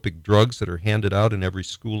psychotropic drugs that are handed out in every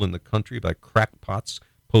school in the country by crackpots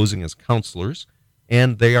posing as counselors,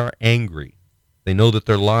 and they are angry. They know that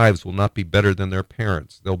their lives will not be better than their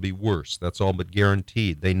parents. They'll be worse. That's all but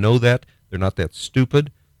guaranteed. They know that. They're not that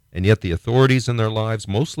stupid, and yet the authorities in their lives,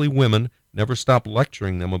 mostly women, never stop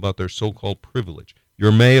lecturing them about their so-called privilege.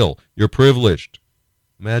 You're male. You're privileged.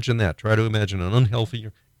 Imagine that. Try to imagine an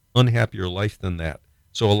unhappier life than that.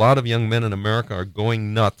 So a lot of young men in America are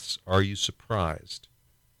going nuts. Are you surprised?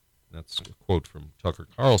 That's a quote from Tucker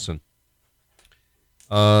Carlson.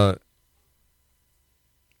 There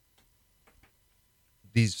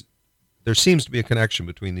seems to be a connection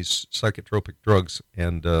between these psychotropic drugs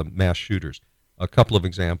and mass shooters. A couple of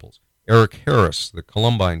examples. Eric Harris, the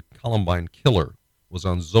Columbine killer, was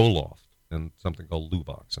on Zoloft and something called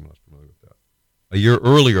Luvox. I'm not familiar with that. A year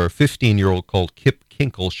earlier, a 15-year-old called Kip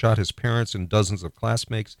Kinkle shot his parents and dozens of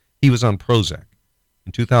classmates. He was on Prozac.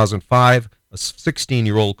 In 2005, a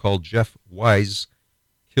 16-year-old called Jeff Wise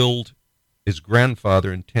killed his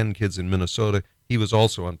grandfather and 10 kids in Minnesota. He was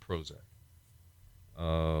also on Prozac.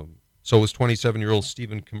 So was 27-year-old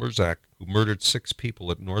Stephen Kmerzak, who murdered 6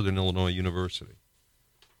 people at Northern Illinois University.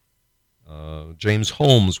 James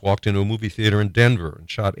Holmes walked into a movie theater in Denver and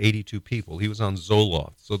shot 82 people. He was on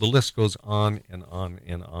Zoloft. So the list goes on and on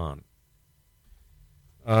and on.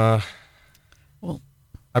 Well,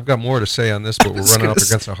 I've got more to say on this, but we're running up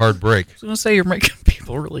against a hard break. I was going to say, you're making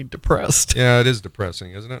people really depressed. Yeah, it is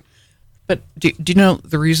depressing, isn't it? But do you know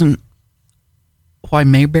the reason why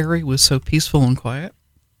Mayberry was so peaceful and quiet?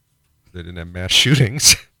 They didn't have mass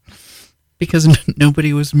shootings. Because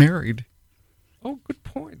nobody was married. Oh, good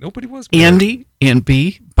point. Nobody was married. Andy, Aunt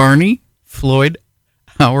B, Barney, Floyd,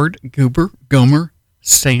 Howard, Goober, Gomer,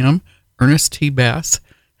 Sam, Ernest T. Bass,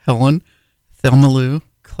 Helen, Thelma Lou,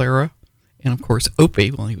 Clara, and of course Opie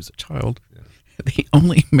while he was a child. Yeah. The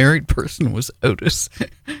only married person was Otis,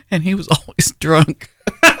 and he was always drunk.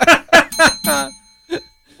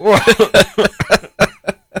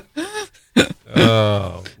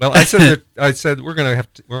 Well, I said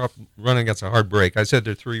we're running against a hard break. I said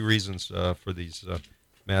there are 3 reasons for these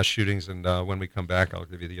mass shootings, and when we come back, I'll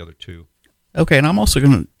give you the other 2. Okay, and I'm also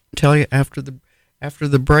going to tell you after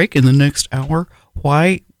the break in the next hour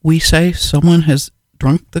why we say someone has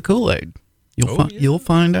drunk the Kool-Aid. You'll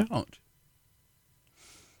find out.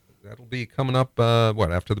 That'll be coming up.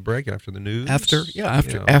 After the break, after the news. After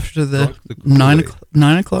the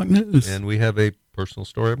 9 o'clock news, and we have a personal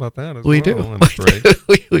story about that as we well. Do. I'm afraid.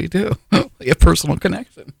 We do. We have personal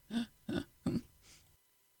connection.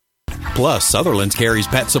 Plus, Sutherland's carries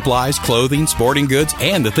pet supplies, clothing, sporting goods,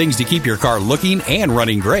 and the things to keep your car looking and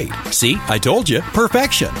running great. See, I told you,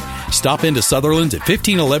 perfection. Stop into Sutherland's at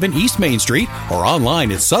 1511 East Main Street or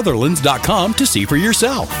online at Sutherlands.com to see for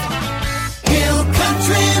yourself. Hill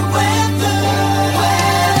Country weather.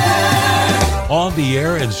 On the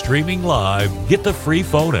air and streaming live, get the free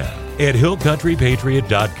phone app at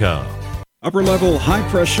hillcountrypatriot.com. Upper level high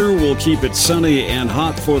pressure will keep it sunny and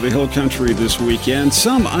hot for the Hill Country this weekend.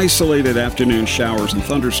 Some isolated afternoon showers and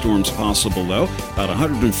thunderstorms possible, though. About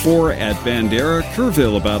 104 at Bandera,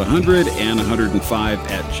 Kerrville about 100, and 105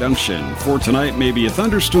 at Junction. For tonight, maybe a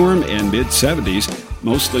thunderstorm and mid-70s.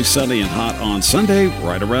 Mostly sunny and hot on Sunday,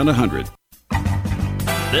 right around 100.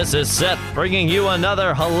 This is Seth bringing you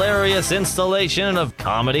another hilarious installation of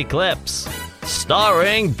comedy clips,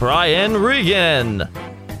 starring Brian Regan.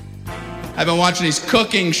 I've been watching these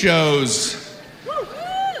cooking shows.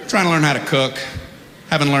 Trying to learn how to cook.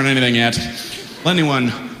 Haven't learned anything yet. Well,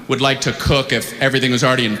 anyone would like to cook if everything was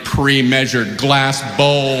already in pre-measured glass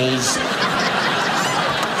bowls.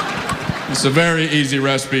 It's a very easy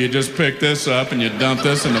recipe. You just pick this up and you dump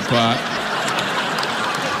this in the pot.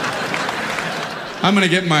 I'm gonna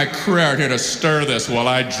get my crew out here to stir this while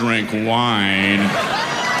I drink wine.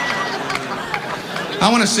 I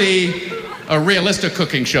wanna see a realistic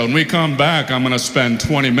cooking show. When we come back, I'm gonna spend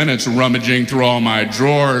 20 minutes rummaging through all my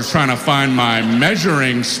drawers trying to find my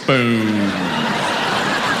measuring spoon.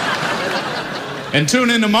 And tune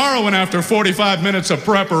in tomorrow when after 45 minutes of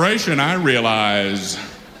preparation, I realize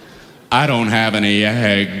I don't have any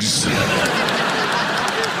eggs.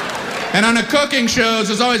 And on the cooking shows,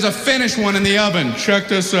 there's always a finished one in the oven. Check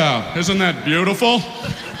this out. Isn't that beautiful?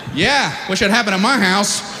 Yeah, wish it happened at my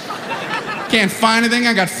house. Can't find anything.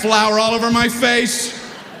 I got flour all over my face.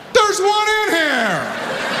 There's one in here.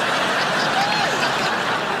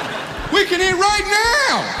 We can eat right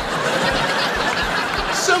now.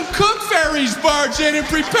 Some cook fairies barged in and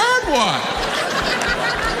prepared one.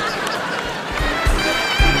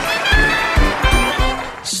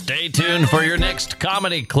 Stay tuned for your next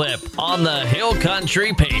comedy clip on the Hill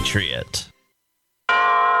Country Patriot.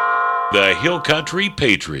 The Hill Country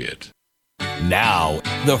Patriot. Now,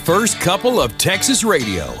 the first couple of Texas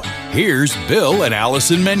radio. Here's Bill and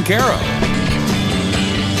Alison Mencarow.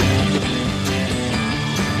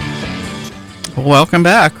 Welcome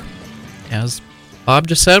back. As Bob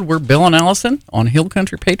just said, we're Bill and Allison on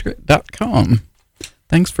hillcountrypatriot.com.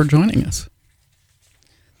 Thanks for joining us.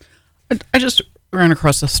 I just ran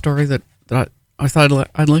across a story that I thought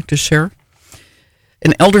I'd like to share.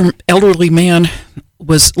 An elderly man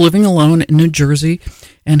was living alone in New Jersey,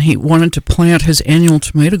 and he wanted to plant his annual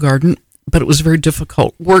tomato garden, but it was very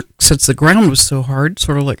difficult work since the ground was so hard,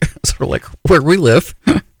 sort of like where we live.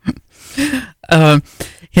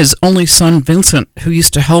 His only son, Vincent, who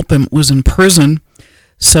used to help him, was in prison,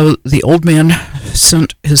 so the old man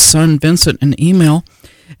sent his son, Vincent, an email,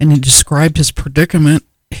 and he described his predicament.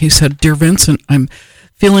 He said, "Dear Vincent, I'm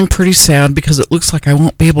feeling pretty sad because it looks like I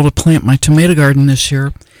won't be able to plant my tomato garden this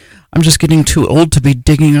year. I'm just getting too old to be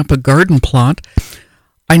digging up a garden plot.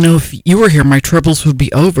 I know if you were here, my troubles would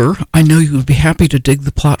be over. I know you would be happy to dig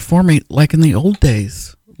the plot for me like in the old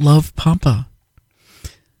days. Love, Papa."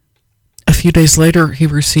 A few days later, he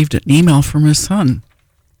received an email from his son.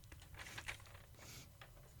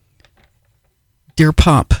 "Dear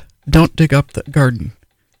Pop, don't dig up the garden.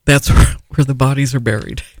 That's where the bodies are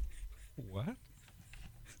buried." What?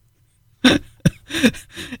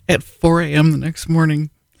 At 4 a.m. the next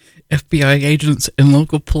morning, FBI agents and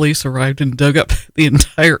local police arrived and dug up the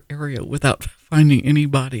entire area without finding any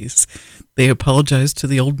bodies. They apologized to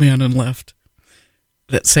the old man and left.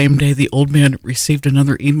 That same day, the old man received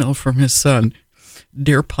another email from his son.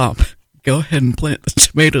 "Dear Pop, go ahead and plant the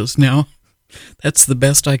tomatoes now. That's the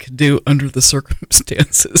best I could do under the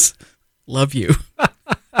circumstances. Love you."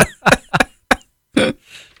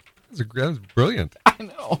 That was brilliant. I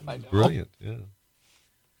know. Brilliant, yeah.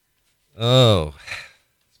 Oh,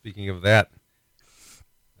 speaking of that,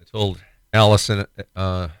 I told Alison,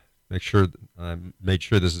 made sure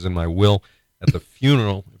this is in my will. At the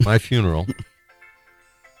funeral, my funeral,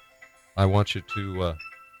 I want you to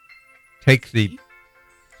take the...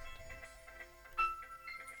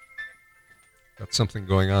 Got something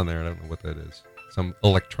going on there. I don't know what that is. Some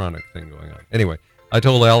electronic thing going on. Anyway, I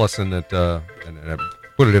told Alison that, and I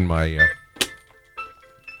put it in my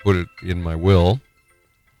will,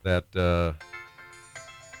 that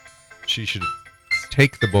she should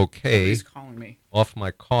take the bouquet off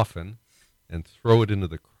my coffin and throw it into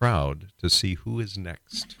the crowd to see who is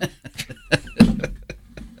next.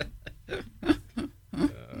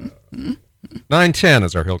 9:10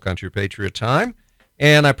 is our Hill Country Patriot time,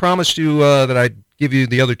 and I promised you that I'd give you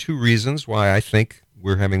the other two reasons why I think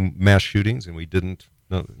we're having mass shootings, and we didn't,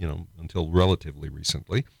 until relatively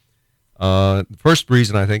recently. The first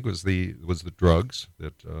reason I think was the drugs,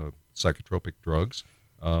 that psychotropic drugs,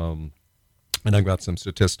 and I've got some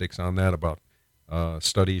statistics on that about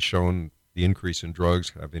studies showing the increase in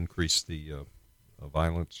drugs have increased the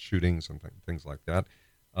violent shootings and things like that.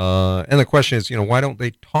 And the question is, why don't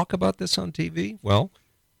they talk about this on TV? Well,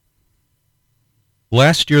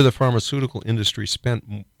 last year the pharmaceutical industry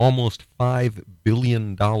spent almost $5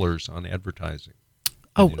 billion on advertising.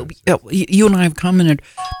 Oh, you and I have commented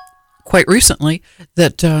quite recently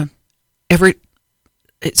that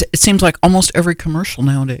it seems like almost every commercial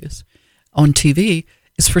nowadays on TV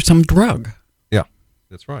is for some drug. Yeah,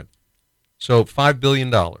 that's right. So $5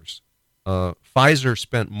 billion. Pfizer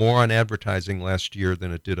spent more on advertising last year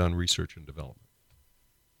than it did on research and development.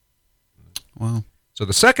 Wow. So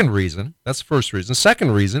the second reason, that's the first reason. The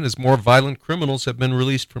second reason is more violent criminals have been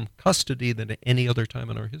released from custody than at any other time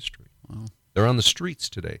in our history. Wow. They're on the streets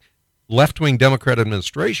today. Left-wing Democrat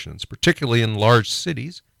administrations, particularly in large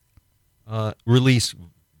cities, release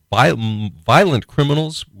violent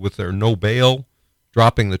criminals with their no bail,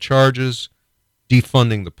 dropping the charges,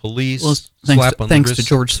 defunding the police, slap on the wrist. Thanks to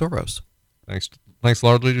George Soros. Thanks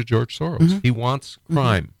largely to George Soros. Mm-hmm. He wants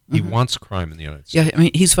crime. Mm-hmm. He wants crime in the United States. Yeah, I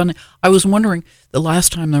mean, he's funny. I was wondering, the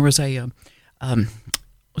last time there was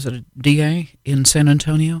was it a DA in San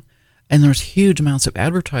Antonio? And there was huge amounts of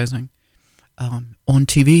advertising on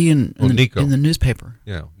TV and in the newspaper.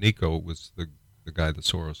 Yeah, Nico was the guy that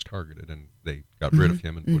Soros targeted, and they got rid of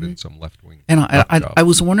him and put in some left-wing. And I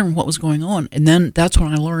was wondering what was going on. And then that's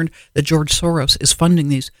when I learned that George Soros is funding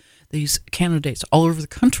these candidates all over the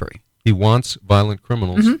country. He wants violent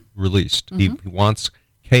criminals released. Mm-hmm. He wants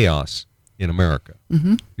chaos in America.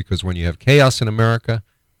 Mm-hmm. Because when you have chaos in America,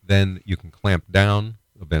 then you can clamp down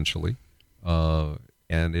eventually.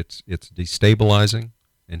 And it's destabilizing,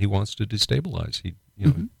 and he wants to destabilize.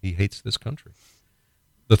 He hates this country.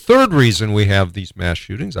 The third reason we have these mass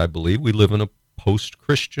shootings, I believe, we live in a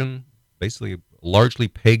post-Christian, basically largely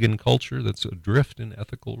pagan culture that's adrift in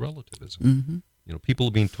ethical relativism. Mm-hmm. You know, people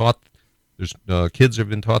are being taught, kids have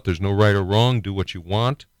been taught there's no right or wrong, do what you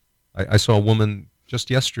want. I saw a woman just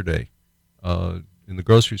yesterday in the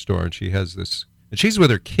grocery store, and she has this, and she's with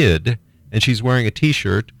her kid, and she's wearing a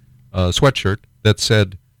T-shirt, sweatshirt that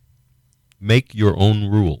said, "Make your own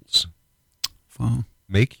rules." Wow.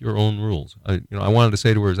 Make your own rules. I wanted to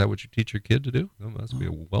say to her, "Is that what you teach your kid to do?" That must be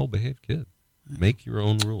a well-behaved kid. Make your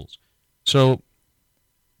own rules. So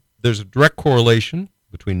there's a direct correlation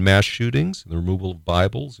between mass shootings and the removal of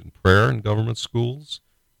Bibles and prayer in government schools,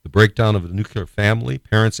 the breakdown of the nuclear family,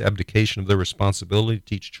 parents' abdication of their responsibility to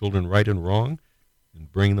teach children right and wrong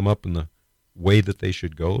and bring them up in the way that they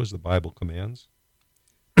should go as the Bible commands.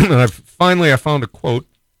 And finally I found a quote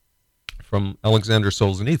from Alexander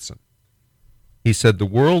Solzhenitsyn. He said, "The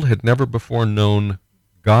world had never before known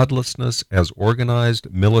godlessness as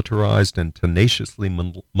organized, militarized, and tenaciously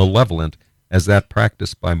malevolent as that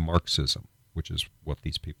practiced by Marxism," which is what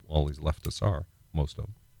these people, all these leftists are, most of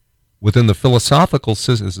them. "Within the philosophical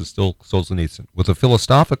system," this is still Solzhenitsyn, "with the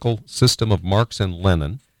philosophical system of Marx and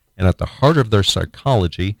Lenin, and at the heart of their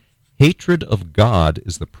psychology, hatred of God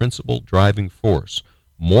is the principal driving force,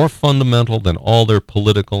 more fundamental than all their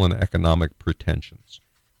political and economic pretensions.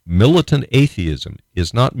 Militant atheism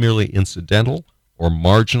is not merely incidental or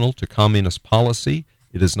marginal to communist policy.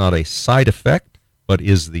 It is not a side effect, but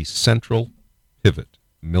is the central pivot.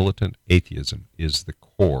 Militant atheism is the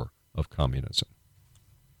core of communism."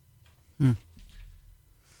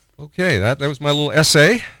 Okay, that was my little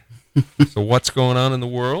essay. So what's going on in the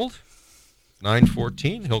world?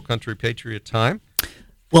 9:14, Hill Country Patriot time.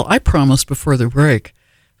 Well, I promised before the break,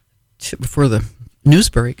 before the news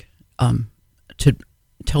break, to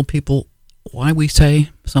tell people why we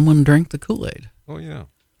say someone drank the Kool-Aid. Oh, yeah.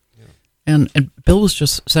 And Bill was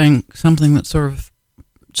just saying something that sort of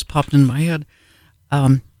just popped in my head.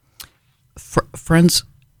 Friends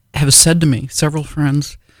have said to me, several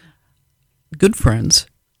friends, good friends,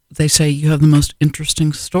 they say, "You have the most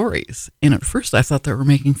interesting stories." And at first I thought they were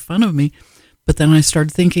making fun of me, but then I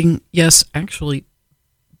started thinking, yes, actually,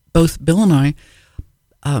 both Bill and I,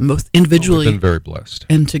 both individually we've been very blessed,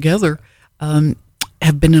 and together,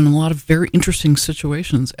 have been in a lot of very interesting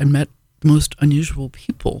situations and met the most unusual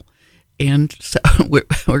people. And so we're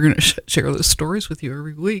going to share those stories with you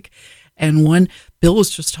every week. And one, Bill was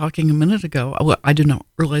just talking a minute ago. I did not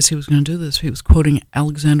realize he was going to do this. He was quoting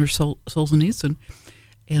Alexander Solzhenitsyn.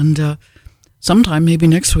 And sometime, maybe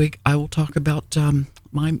next week, I will talk about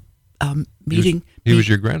my meeting. He was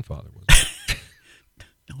your grandfather, wasn't he?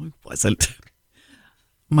 No, he wasn't.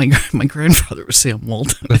 My grandfather was Sam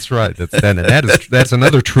Walton. That's right. That's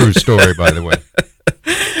another true story, by the way.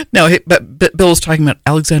 No, but Bill was talking about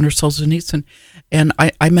Alexander Solzhenitsyn, and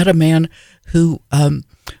I met a man who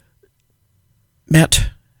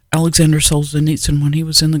met Alexander Solzhenitsyn when he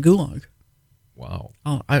was in the Gulag. Wow.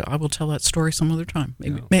 Oh, I will tell that story some other time.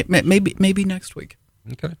 Maybe next week.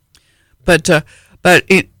 Okay. But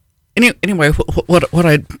anyway, what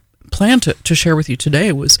I planned to share with you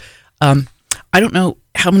today was, I don't know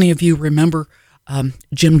how many of you remember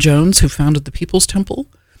Jim Jones, who founded the People's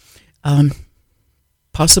Temple.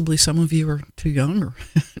 Possibly some of you are too young or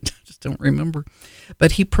just don't remember,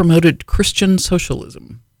 but he promoted Christian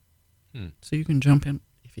socialism. So you can jump in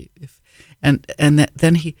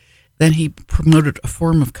then he promoted a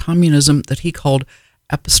form of communism that he called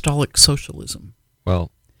apostolic socialism.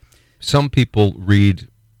 Well, some people read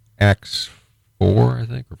Acts 4, I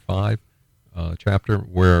think, or 5 chapter,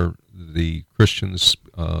 where the Christians,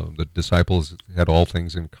 the disciples, had all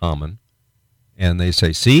things in common, and they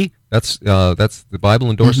say, "See, that's the Bible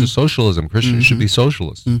endorses socialism. Christians should be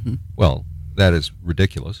socialists." Well, that is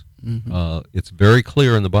ridiculous. It's very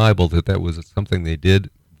clear in the Bible that was something they did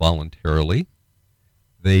voluntarily.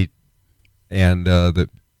 The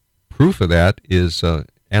proof of that is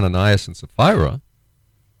Ananias and Sapphira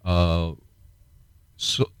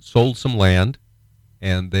sold some land,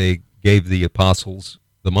 and they gave the apostles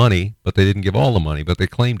the money, but they didn't give all the money, but they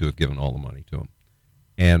claimed to have given all the money to them.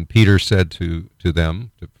 And Peter said to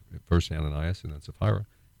them, first Ananias and then Sapphira,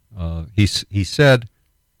 he said,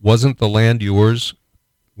 "Wasn't the land yours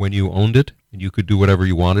when you owned it, and you could do whatever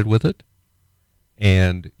you wanted with it?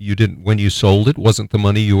 And you didn't, when you sold it, wasn't the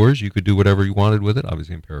money yours? You could do whatever you wanted with it."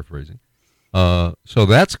 Obviously, I'm paraphrasing. So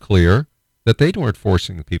that's clear that they weren't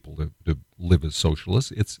forcing the people to live as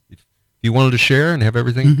socialists. If you wanted to share and have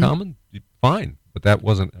everything in common, fine. But that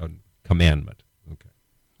wasn't a commandment. Okay,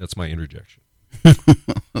 that's my interjection.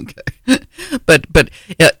 Okay, but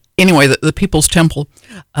anyway, the People's Temple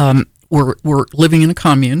were living in a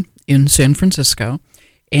commune in San Francisco,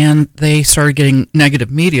 and they started getting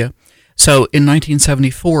negative media. So in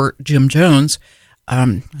 1974, Jim Jones,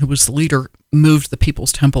 who was the leader, moved the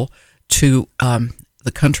People's Temple to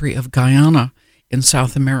the country of Guyana in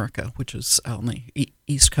South America, which is on the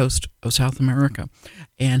east coast of South America.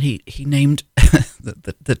 And he named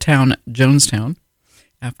the town Jonestown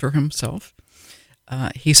after himself.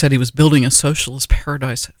 He said he was building a socialist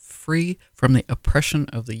paradise free from the oppression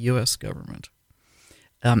of the U.S. government.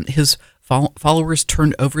 His followers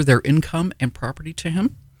turned over their income and property to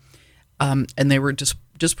him, and they were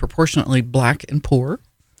disproportionately black and poor.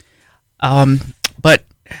 But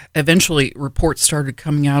eventually reports started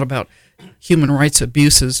coming out about human rights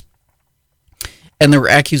abuses, and there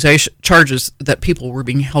were charges that people were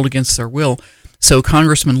being held against their will. So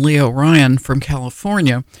Congressman Leo Ryan from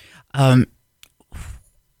California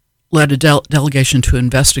led a delegation to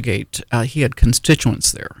investigate. He had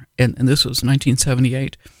constituents there, and this was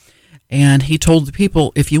 1978. And he told the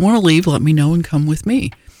people, if you want to leave, let me know and come with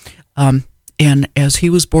me. And as he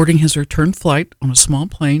was boarding his return flight on a small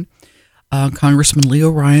plane, Congressman Leo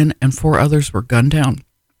Ryan and 4 others were gunned down.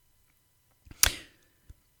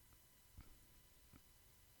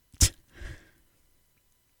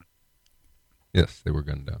 Yes, they were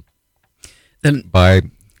gunned down. Then by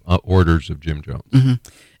orders of Jim Jones. Mm-hmm.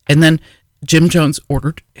 And then Jim Jones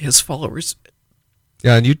ordered his followers.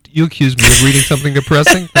 Yeah, and you accused me of reading something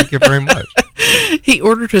depressing? Thank you very much. He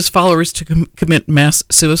ordered his followers to commit mass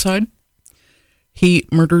suicide. He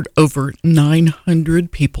murdered over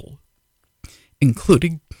 900 people,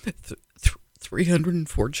 including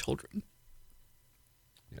 304 children.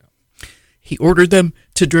 Yeah. He ordered them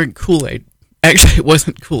to drink Kool-Aid. Actually, it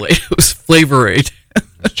wasn't Kool-Aid. It was Flavor Aid.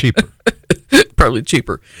 It's cheaper. Probably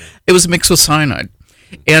cheaper. It was mixed with cyanide.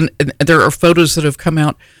 And there are photos that have come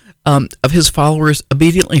out of his followers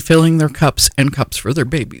immediately filling their cups and cups for their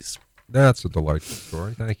babies. That's a delightful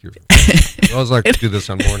story. Thank you. I always like to do this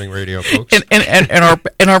on morning radio, folks.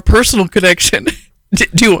 And our personal connection. Do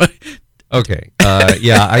you want? Okay.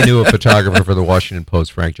 Yeah, I knew a photographer for the Washington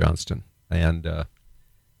Post, Frank Johnston, and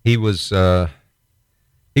he was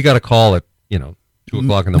he got a call at 2:00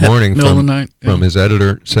 in the morning middle of the night, from his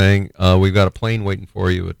editor saying, "We've got a plane waiting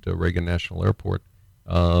for you at Reagan National Airport.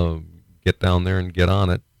 Get down there and get on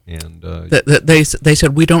it." And they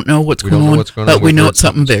said, we don't know what's going on, but we know it's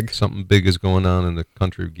something big. Something big is going on in the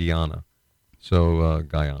country of Guyana. So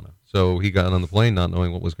Guyana. So he got on the plane not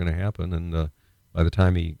knowing what was going to happen, and by the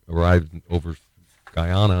time he arrived over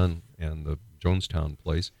Guyana and the Jonestown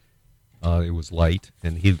place, it was light,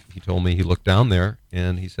 and he told me he looked down there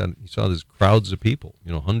and he said he saw these crowds of people,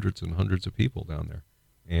 hundreds and hundreds of people down there,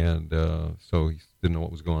 and so he didn't know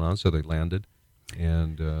what was going on. So they landed,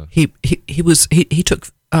 and he took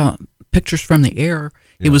pictures from the air.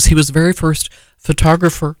 Yeah. He was the very first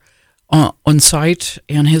photographer on site,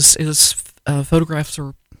 and his photographs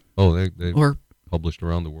are they published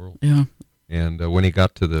around the world. Yeah. And when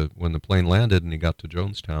the plane landed and he got to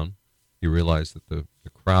Jonestown, he realized that the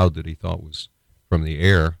crowd that he thought was from the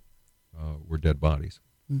air were dead bodies.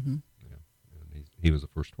 Mm-hmm. Yeah. And he was the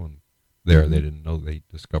first one there. Mm-hmm. They didn't know they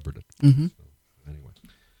discovered it. Mm-hmm. So, anyway.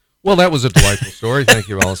 Well, that was a delightful story. Thank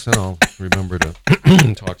you, Alison. I'll remember to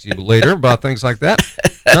talk to you later about things like that.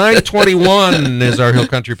 9:21 is our Hill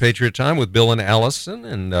Country Patriot Time with Bill and Alison,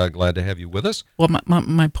 and glad to have you with us. Well,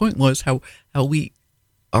 my point was how we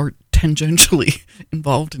are tangentially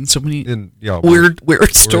involved in so many weird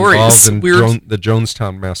stories. Involved in the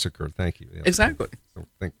Jonestown Massacre. Thank you. Yeah. Exactly. I don't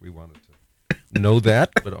think we wanted to know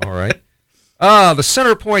that, but all right. The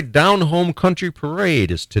Center Point Down Home Country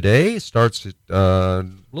Parade is today. Starts at a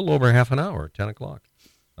little over half an hour, 10 o'clock.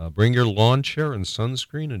 Bring your lawn chair and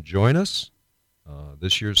sunscreen and join us.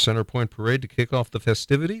 This year's Center Point Parade to kick off the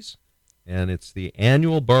festivities, and it's the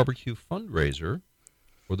annual barbecue fundraiser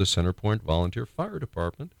for the Center Point Volunteer Fire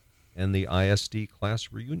Department and the ISD Class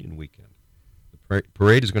Reunion Weekend. The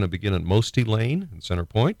parade is going to begin at Mosty Lane in Center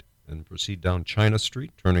Point and proceed down China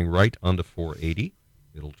Street, turning right onto 480.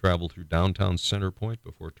 It'll travel through downtown Center Point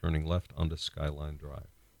before turning left onto Skyline Drive.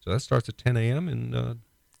 So that starts at 10 a.m.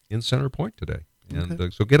 in Center Point today. And Okay.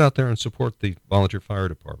 So get out there and support the Volunteer Fire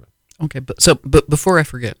Department. Okay, but before I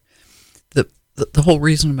forget, the whole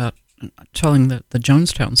reason about telling the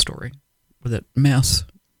Jonestown story, or that mass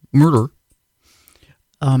murder,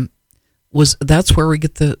 was that's where we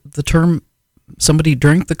get the term somebody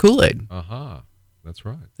drank the Kool-Aid. Aha, that's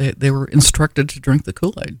right. They were instructed to drink the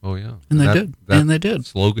Kool-Aid. Oh, yeah. And they did. And they did.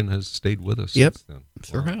 Slogan has stayed with us Yep, since then.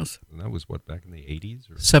 sure has. And that was, back in the 80s?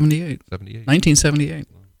 Or 78. 1978.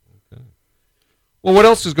 Okay. Well, what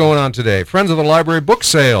else is going on today? Friends of the Library book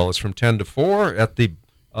sale is from 10 to 4 at the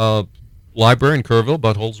library in Kerrville,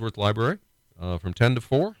 Bud Holdsworth Library, from 10 to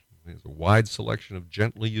 4. There's a wide selection of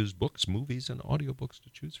gently used books, movies, and audiobooks to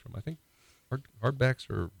choose from. I think hardbacks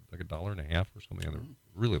are like $1.50 or something. And they're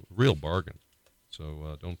really real bargain.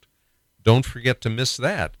 So don't forget to miss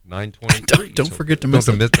that. 9:23. Don't forget to miss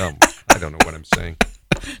it. I don't know what I'm saying.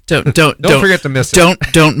 Don't forget to miss it.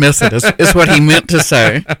 Don't miss it. Is what he meant to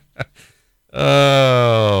say.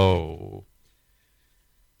 Oh,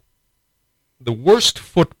 the worst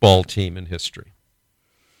football team in history.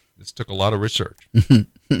 This took a lot of research.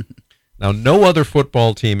 Now, no other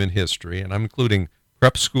football team in history, and I'm including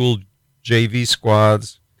prep school JV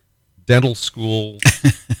squads, dental school,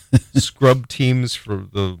 scrub teams for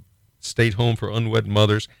the state home for unwed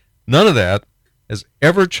mothers, none of that has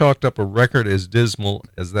ever chalked up a record as dismal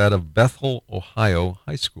as that of Bethel, Ohio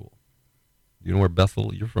High School. You know where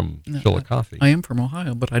Bethel? You're from Chillicothe. I am from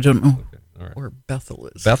Ohio, but I don't know where Bethel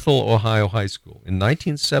is. Bethel, Ohio High School. In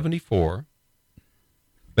 1974,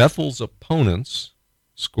 Bethel's opponents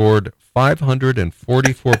scored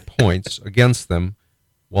 544 points against them,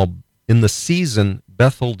 while in the season,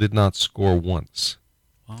 Bethel did not score once.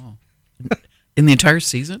 Wow. In the entire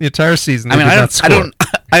season? The entire season, they I mean, did not score.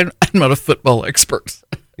 I'm not a football expert.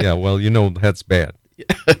 Yeah, well, you know that's bad.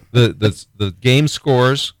 The game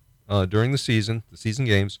scores during the season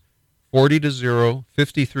games, 40-0,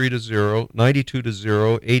 53-0,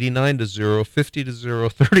 92-0, 89-0, 50-0,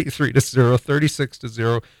 33-0,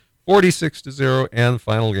 36-0, 46-0, and the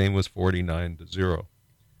final game was 49-0.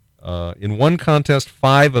 In one contest,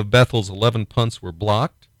 5 of Bethel's 11 punts were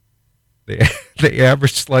blocked. They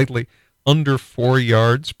averaged slightly under 4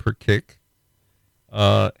 yards per kick.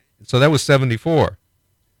 So that was 74.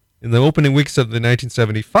 In the opening weeks of the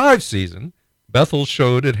 1975 season, Bethel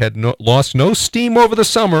showed it had lost no steam over the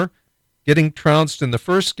summer, getting trounced in the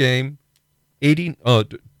first game, in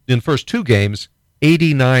the first 2 games,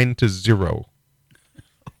 89-0.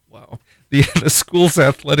 Wow. The school's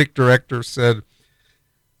athletic director said,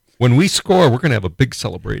 "When we score, we're going to have a big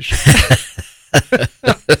celebration."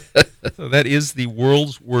 So that is the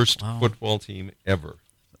world's worst football team ever.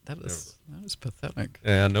 That is pathetic.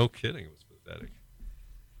 Yeah, no kidding. It was pathetic.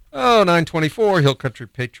 Oh, 9:24, Hill Country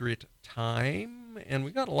Patriot time. And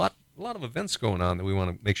we got a lot of events going on that we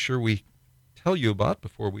want to make sure we tell you about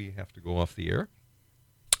before we have to go off the air.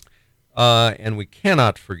 And we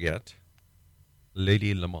cannot forget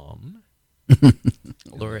Lady Lemon.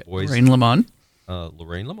 Lorraine Lemon.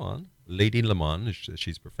 Lorraine Lemon. Lady Lemon, as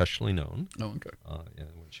she's professionally known. Oh, okay.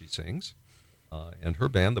 When she sings. And her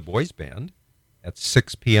band, the boys' band, at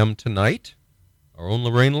 6 p.m. tonight. Our own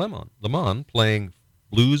Lorraine Lemon playing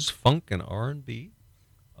blues, funk, and R&B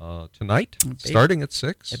tonight, starting at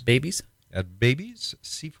 6. At Babies? At Babies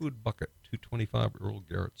Seafood Bucket, 225 Earl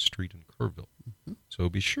Garrett Street in Kerrville. Mm-hmm. So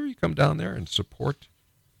be sure you come down there and support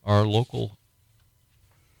our local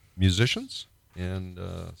musicians. And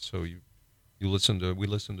so we listen to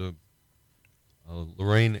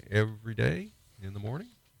Lorraine every day in the morning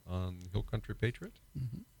on Hill Country Patriot.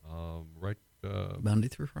 Mm-hmm. Monday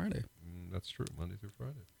through Friday. That's true, Monday through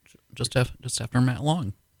Friday. Just after Matt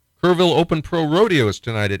Long. Kerrville Open Pro Rodeo is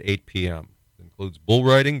tonight at 8 p.m. It includes bull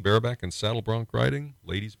riding, bareback and saddle bronc riding,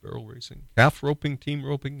 ladies barrel racing, calf roping, team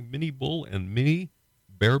roping, mini bull, and mini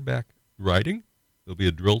bareback riding. There'll be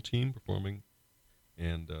a drill team performing.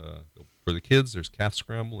 And for the kids, there's calf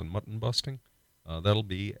scramble and mutton busting. That'll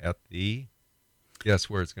be at the, guess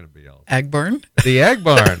where it's going to be, Alison? Ag Barn? The Ag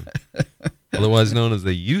Barn, otherwise known as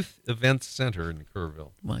the Youth Events Center in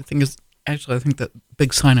Kerrville. Well, I think that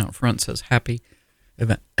big sign out front says Happy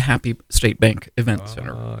State Bank Event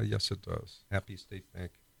Center. Yes, it does. Happy State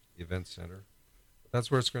Bank Event Center.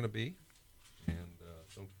 That's where it's going to be. And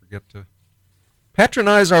don't forget to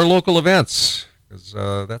patronize our local events, because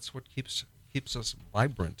that's what keeps us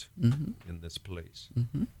vibrant in this place.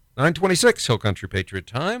 9:26, Hill Country Patriot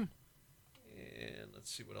time. And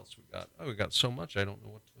let's see what else we got. Oh, we got so much, I don't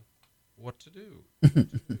know what to do.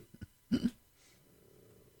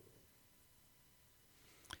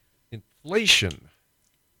 Inflation,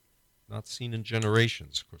 not seen in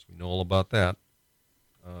generations. Of course, we know all about that.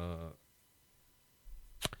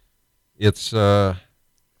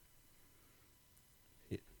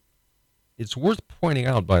 It's worth pointing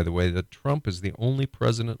out, by the way, that Trump is the only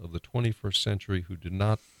president of the 21st century who did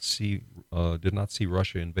not see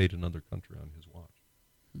Russia invade another country on his watch.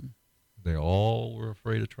 They all were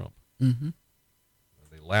afraid of Trump. Mm-hmm.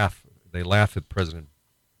 They laugh at President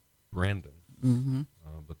Brandon,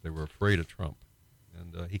 but they were afraid of Trump,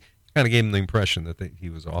 and he kind of gave them the impression that he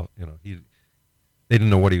was off. They didn't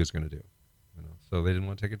know what he was going to do, so they didn't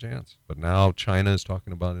want to take a chance. But now China is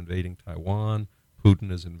talking about invading Taiwan.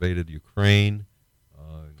 Putin has invaded Ukraine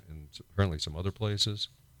and apparently some other places.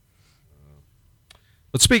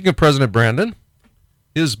 But speaking of President Brandon,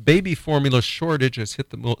 his baby formula shortage has hit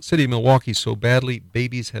the city of Milwaukee so badly,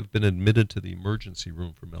 babies have been admitted to the emergency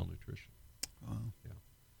room for malnutrition.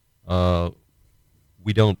 Yeah.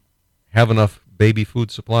 We don't have enough baby food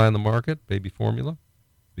supply on the market, baby formula,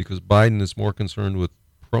 because Biden is more concerned with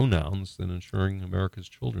pronouns than ensuring America's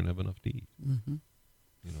children have enough to eat. Mm-hmm.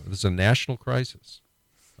 This is a national crisis,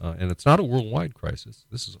 and it's not a worldwide crisis.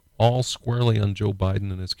 This is all squarely on Joe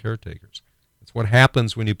Biden and his caretakers. It's what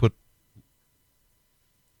happens when you put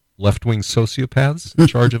left-wing sociopaths in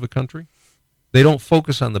charge of a country. They don't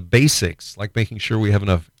focus on the basics, like making sure we have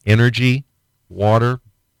enough energy, water,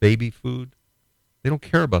 baby food. They don't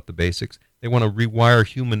care about the basics. They want to rewire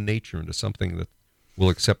human nature into something that will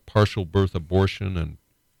accept partial birth abortion and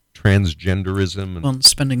transgenderism. And, well,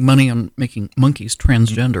 spending money on making monkeys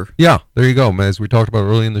transgender. Yeah, there you go, as we talked about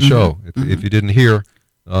early in the show. If you didn't hear,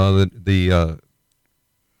 is it the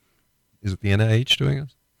NIH doing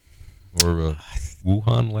it? Or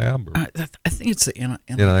Wuhan lab? Or I think it's the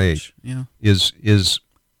NIH. Yeah. Is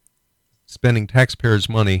spending taxpayers'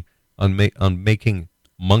 money on making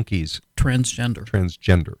monkeys transgender.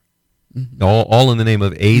 Mm-hmm. All in the name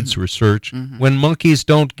of AIDS research, when monkeys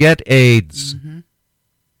don't get AIDS.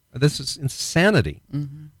 This is insanity.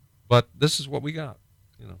 But this is what we got.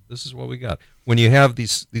 This is what we got. When you have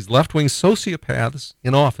these left-wing sociopaths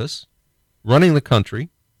in office running the country,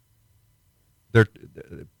 they're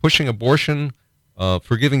pushing abortion,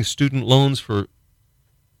 forgiving student loans for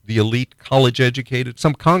the elite college-educated.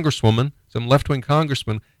 Some congresswoman, some left-wing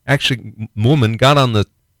congressman, woman got on the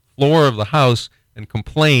floor of the House and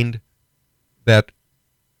complained that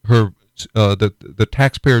the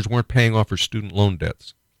taxpayers weren't paying off her student loan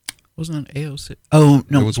debts. Wasn't it AOC? Oh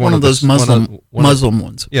no, it was one of those Muslim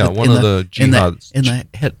ones. Yeah, one of the jihads in the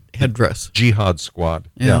headdress. Jihad squad.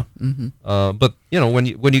 Yeah. But when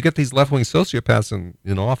you get these left wing sociopaths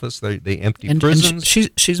in office, they empty prisons. And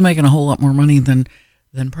she's making a whole lot more money than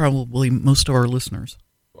probably most of our listeners.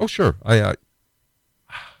 Oh sure, I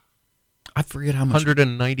forget how much.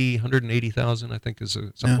 180,000, I think, is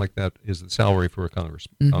something like that is the salary for a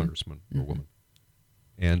congressman or woman.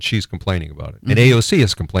 And she's complaining about it. And AOC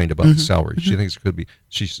has complained about the salary. She thinks it could be.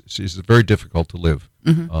 She's very difficult to live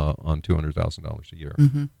on $200,000 a year.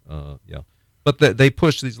 Yeah, but they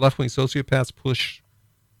push these left wing sociopaths push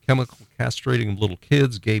chemical castrating of little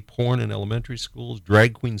kids, gay porn in elementary schools,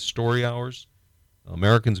 drag queen story hours,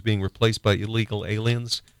 Americans being replaced by illegal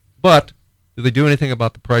aliens. But do they do anything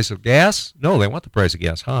about the price of gas? No, they want the price of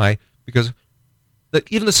gas high because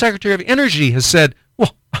even the Secretary of Energy has said,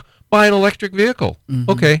 well, buy an electric vehicle.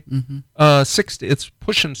 Okay. 60. It's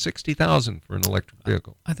pushing 60,000 for an electric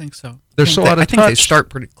vehicle. I think so. They're so out of touch. I think they start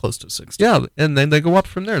pretty close to 60. Yeah, and then they go up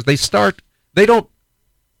from there. They're so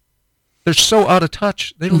out of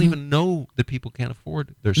touch. They don't even know that people can't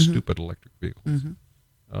afford their stupid electric vehicles.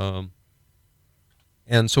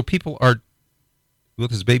 And so people are,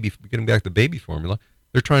 with this getting back to baby formula,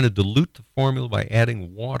 they're trying to dilute the formula by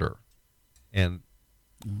adding water. And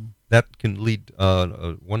that can lead,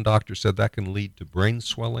 one doctor said that can lead to brain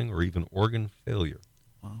swelling or even organ failure.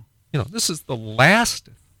 Wow. This is the last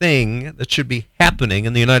thing that should be happening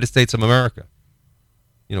in the United States of America.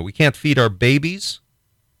 We can't feed our babies,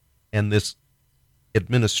 and this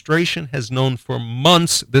administration has known for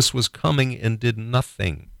months this was coming and did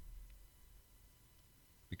nothing.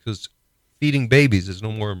 Because feeding babies is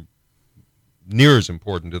no more near as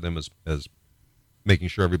important to them as making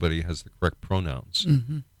sure everybody has the correct pronouns.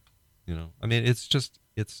 I mean, it's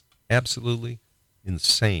absolutely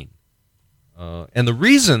insane. And the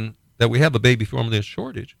reason that we have a baby formula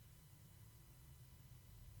shortage,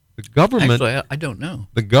 the government... Actually, I don't know.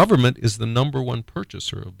 The government is the number one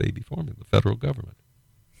purchaser of baby formula, the federal government.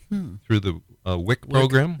 Through the WIC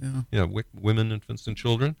program, WIC, Women, Infants, and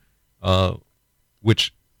Children,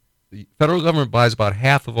 which the federal government buys about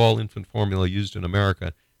half of all infant formula used in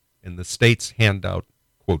America, and the states hand out,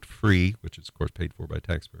 quote, free, which is, of course, paid for by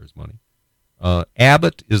taxpayers' money.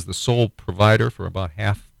 Abbott is the sole provider for about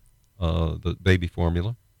half the baby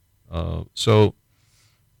formula. So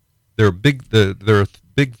there are big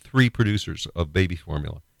three producers of baby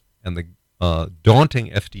formula, and the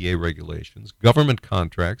daunting FDA regulations, government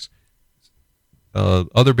contracts,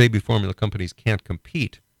 other baby formula companies can't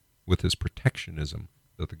compete with this protectionism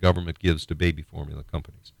that the government gives to baby formula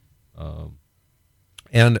companies.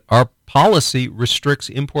 And our policy restricts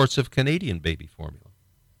imports of Canadian baby formula,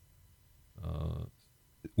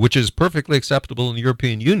 which is perfectly acceptable in the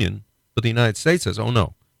European Union, but the United States says, oh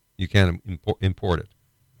no, you can't import it.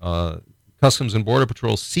 Customs and Border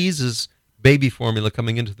Patrol seizes baby formula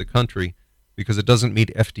coming into the country because it doesn't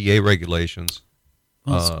meet FDA regulations.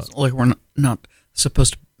 Well, it's like we're not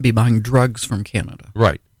supposed to be buying drugs from Canada.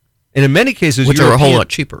 Right. And in many cases, which are a whole lot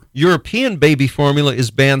cheaper. European baby formula is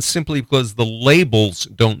banned simply because the labels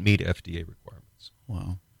don't meet FDA requirements.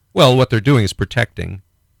 Wow. Well, what they're doing is protecting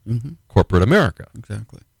corporate America.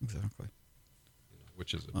 Exactly.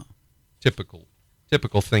 Which is a typical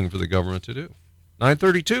thing for the government to do.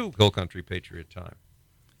 9:32, Hill Country Patriot time.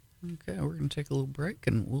 Okay, we're going to take a little break,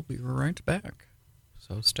 and we'll be right back.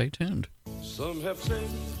 So stay tuned. Some have said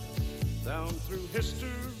down through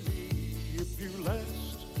history, if you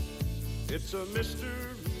last, it's a mystery,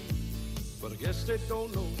 but I guess they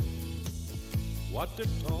don't know what they're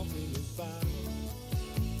talking about.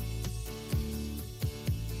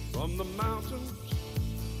 From the mountains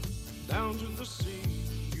down to the sea,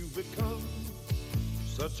 you become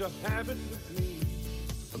such a habit with me.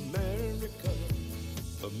 America,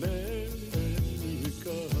 America.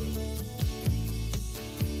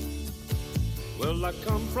 Well, I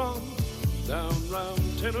come from down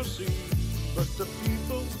round Tennessee, but the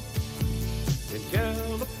people in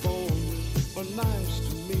California are nice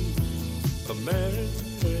to me.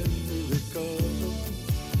 America.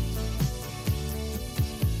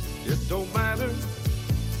 It don't matter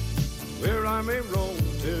where I may roam,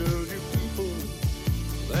 tell you people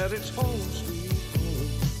that it's home sweet home.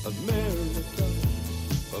 America,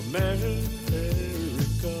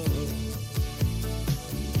 America.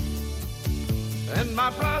 And my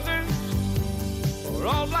brothers are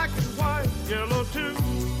all black and white, yellow too.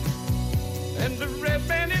 And the red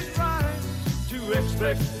man is right to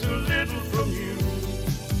expect a little from you.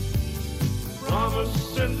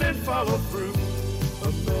 Promise and then follow through.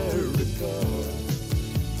 America.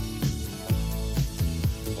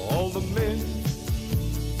 All the men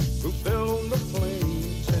who fell on the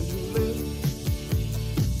plains and who lived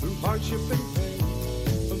through hardship and pain.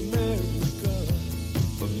 America,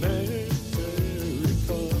 America.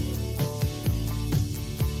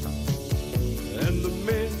 And the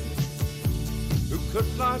men who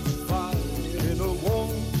could not fight in a war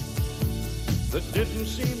that didn't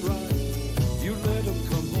seem right, you let them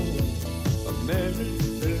come home. America.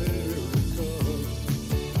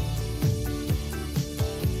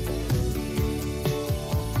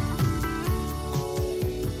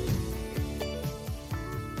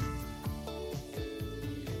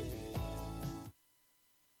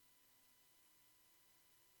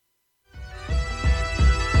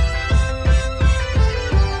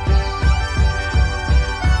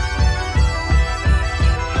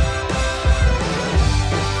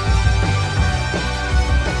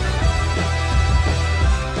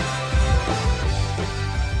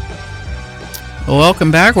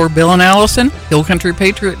 Welcome back. We're Bill and Allison,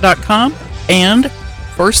 hillcountrypatriot.com, and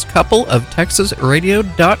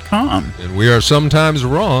firstcoupleoftexasradio.com. And we are sometimes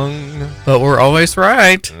wrong. But we're always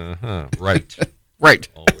right. Right. Right.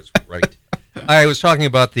 Always right. I was talking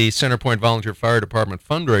about the Centerpoint Volunteer Fire Department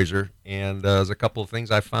fundraiser, and there's a couple of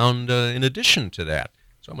things I found in addition to that.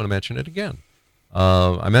 So I'm going to mention it again.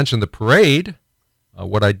 I mentioned the parade.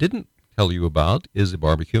 What I didn't tell you about is the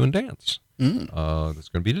barbecue and dance. That's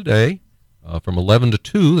going to be today. From 11 to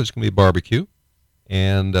 2, there's going to be a barbecue.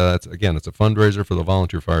 And, it's a fundraiser for the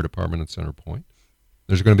Volunteer Fire Department in Center Point.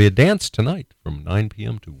 There's going to be a dance tonight from 9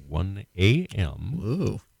 p.m. to 1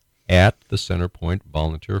 a.m. at the Center Point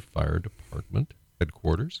Volunteer Fire Department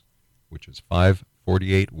headquarters, which is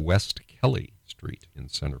 548 West Kelly Street in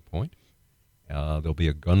Center Point. There'll be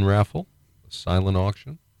a gun raffle, a silent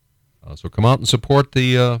auction. So come out and support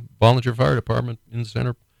the Volunteer Fire Department in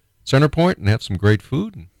Center Point and have some great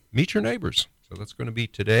food and meet your neighbors. So that's going to be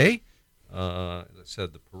today. As I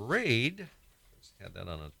said, the parade, let's add that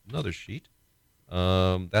on another sheet.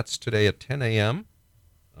 That's today at 10 a.m.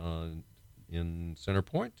 In Center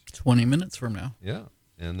Point. 20 minutes from now. Yeah.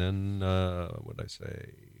 And then, what did I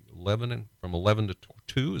say? From 11 to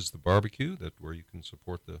 2 is the barbecue, where you can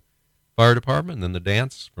support the fire department. And then the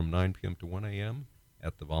dance from 9 p.m. to 1 a.m.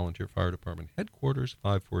 at the Volunteer Fire Department headquarters,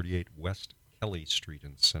 548 West Kelly Street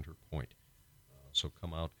in Center Point. So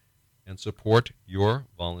come out and support your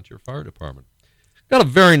volunteer fire department. Got a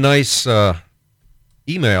very nice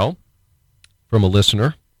email from a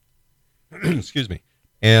listener. Excuse me.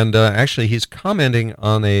 And actually, he's commenting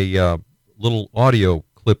on a little audio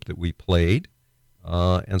clip that we played.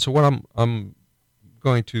 And so what I'm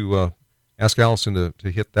going to ask Alison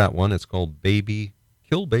to hit that one. It's called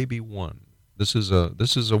Kill Baby 1. This is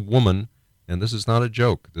a woman, and this is not a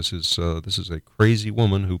joke. This is a crazy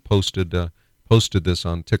woman who posted this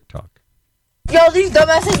on TikTok. Yo, these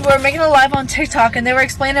dumbasses were making a live on TikTok and they were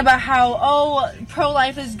explaining about how,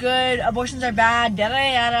 pro-life is good, abortions are bad, yada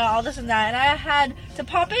yada, all this and that. And I had to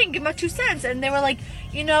pop in and give my 2 cents. And they were like,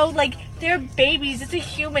 they're babies, it's a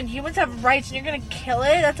human. Humans have rights and you're gonna kill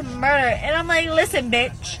it? That's a murder. And I'm like, listen,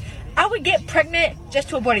 bitch. I would get pregnant just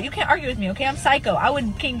to abort it. You can't argue with me, okay? I'm psycho. I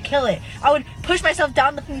would kill it. I would push myself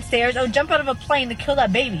down the stairs. I would jump out of a plane to kill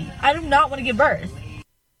that baby. I do not want to give birth.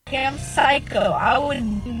 Okay, I'm psycho. I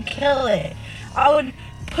would kill it. I would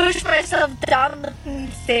push myself down the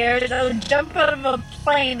stairs. I would jump out of a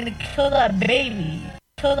plane to kill that baby.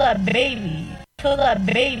 Kill that baby. Kill that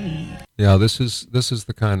baby. Yeah, this is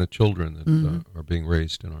the kind of children that are being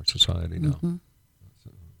raised in our society now.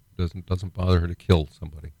 Doesn't bother her to kill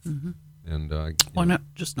somebody. And why not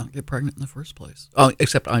just not get pregnant in the first place? Oh,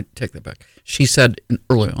 except I take that back. She said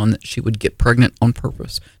early on that she would get pregnant on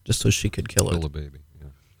purpose just so she could kill a baby. Yeah.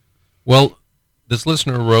 Well, this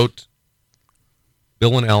listener wrote,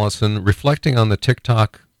 Bill and Alison, reflecting on the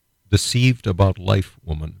TikTok deceived about life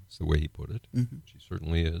woman, is the way he put it. She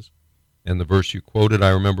certainly is. And the verse you quoted, I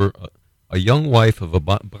remember a young wife of a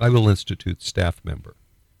Bible Institute staff member.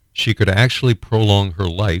 She could actually prolong her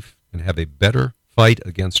life and have a better fight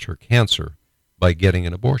against her cancer by getting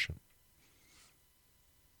an abortion.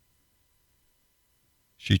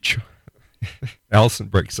 Alison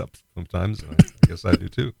breaks up sometimes, and I guess I do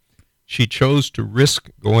too. She chose to risk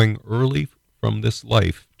going early from this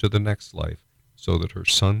life to the next life so that her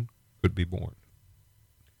son could be born.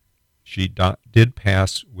 She did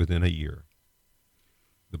pass within a year.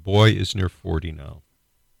 The boy is near 40 now.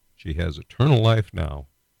 She has eternal life now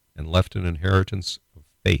and left an inheritance of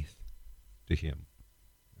faith to him.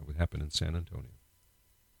 That would happen in San Antonio.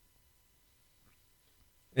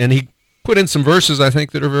 And he put in some verses, I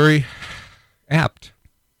think, that are very apt.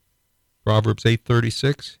 Proverbs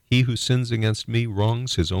 8:36, he who sins against me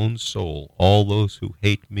wrongs his own soul. All those who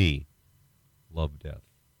hate me love death.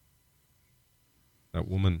 That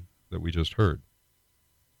woman that we just heard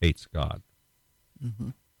hates God.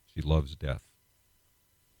 She loves death.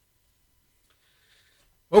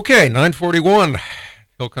 Okay, 9:41,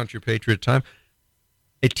 Hill Country Patriot time.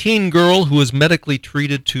 A teen girl who was medically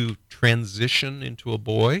treated to transition into a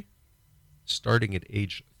boy, starting at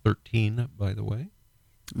age 13, by the way.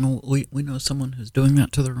 No, we know someone who's doing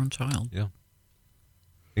that to their own child. Yeah.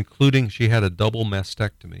 Including she had a double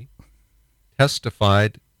mastectomy,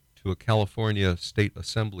 testified to a California State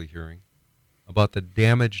Assembly hearing about the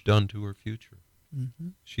damage done to her future.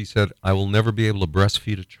 She said, I will never be able to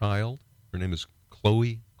breastfeed a child. Her name is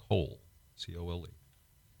Chloe Cole, C-O-L-E.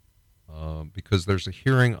 Because there's a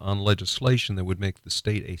hearing on legislation that would make the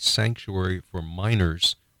state a sanctuary for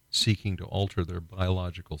minors seeking to alter their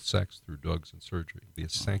biological sex through drugs and surgery. It'll be a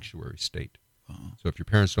sanctuary state. So if your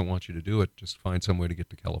parents don't want you to do it, just find some way to get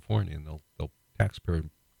to California, and they'll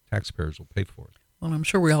taxpayers will pay for it. Well, I'm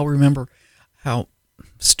sure we all remember how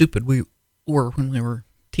stupid we were when we were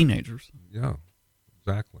teenagers. Yeah,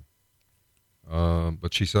 exactly.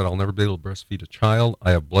 But she said, I'll never be able to breastfeed a child.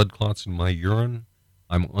 I have blood clots in my urine.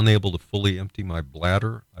 I'm unable to fully empty my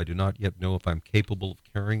bladder. I do not yet know if I'm capable of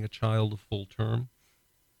carrying a child a full term.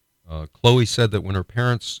 Chloe said that when her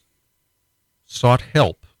parents sought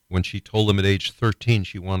help, when she told them at age 13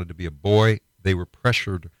 she wanted to be a boy, they were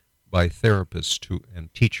pressured by therapists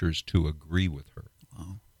and teachers to agree with her.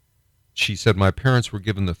 Wow. She said, my parents were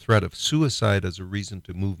given the threat of suicide as a reason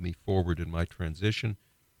to move me forward in my transition,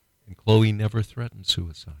 and Chloe never threatened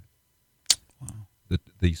suicide. Wow.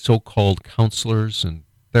 The so-called counselors and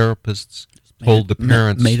therapists told the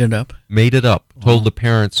parents... Made it up? Made it up. Wow. Told the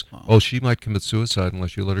parents, wow. Oh, she might commit suicide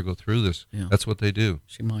unless you let her go through this. Yeah. That's what they do.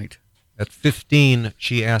 She might. At 15,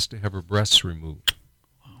 she asked to have her breasts removed.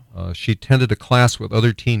 She attended a class with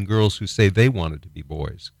other teen girls who say they wanted to be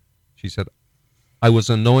boys. She said, I was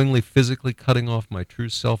unknowingly physically cutting off my true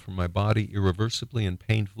self from my body irreversibly and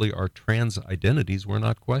painfully. Our trans identities were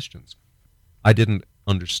not questions. I didn't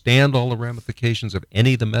understand all the ramifications of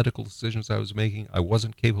any of the medical decisions I was making. I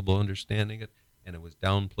wasn't capable of understanding it, and it was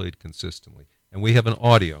downplayed consistently. And we have an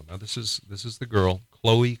audio. Now, this is the girl,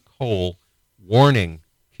 Chloe Cole, warning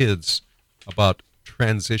kids about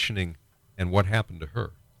transitioning and what happened to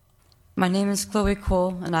her. My name is Chloe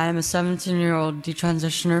Cole, and I am a 17-year-old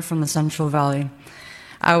detransitioner from the Central Valley.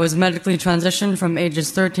 I was medically transitioned from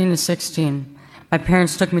ages 13 to 16. My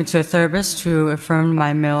parents took me to a therapist who affirmed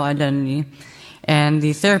my male identity, and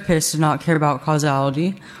the therapist did not care about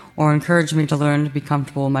causality or encourage me to learn to be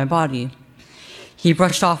comfortable in my body. He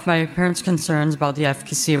brushed off my parents' concerns about the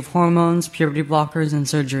efficacy of hormones, puberty blockers, and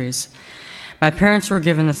surgeries. My parents were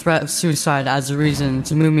given the threat of suicide as a reason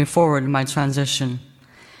to move me forward in my transition.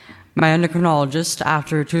 My endocrinologist,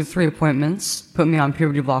 after 2 to 3 appointments, put me on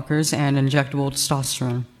puberty blockers and injectable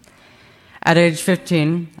testosterone. At age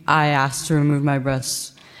 15, I asked to remove my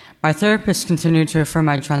breasts. My therapist continued to affirm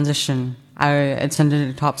my transition. I attended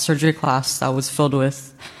a top surgery class that was filled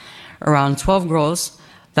with around 12 girls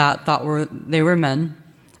that thought they were men.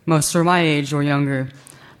 Most were my age or younger.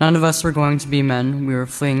 None of us were going to be men. We were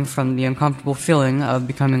fleeing from the uncomfortable feeling of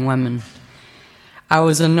becoming women. I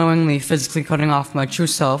was unknowingly physically cutting off my true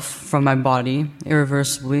self from my body,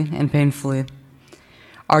 irreversibly and painfully.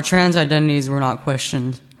 Our trans identities were not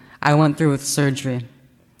questioned. I went through with surgery.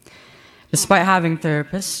 Despite having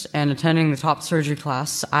therapists and attending the top surgery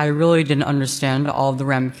class, I really didn't understand all of the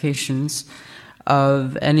ramifications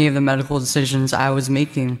of any of the medical decisions I was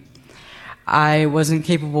making. I wasn't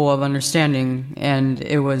capable of understanding, and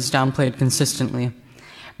it was downplayed consistently.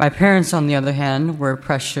 My parents, on the other hand, were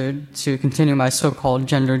pressured to continue my so-called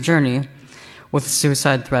gender journey with a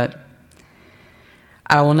suicide threat.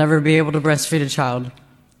 I will never be able to breastfeed a child.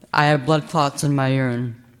 I have blood clots in my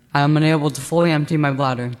urine. I am unable to fully empty my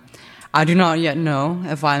bladder. I do not yet know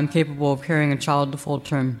if I am capable of carrying a child to full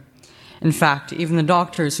term. In fact, even the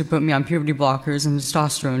doctors who put me on puberty blockers and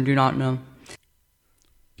testosterone do not know.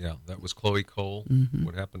 Yeah, that was Chloe Cole. Mhm.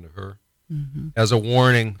 What happened to her? Mhm. As a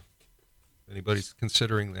warning, if anybody's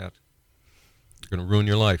considering that, you're going to ruin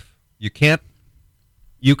your life. You can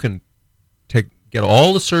get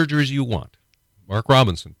all the surgeries you want. Mark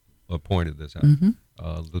Robinson pointed this out. Mhm.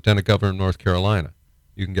 Lieutenant Governor of North Carolina.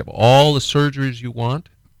 You can get all the surgeries you want.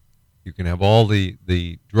 You can have all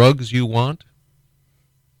the drugs you want.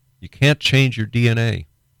 You can't change your DNA.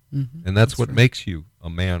 Mhm. And that's what makes you a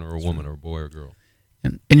man or a woman or a boy or girl.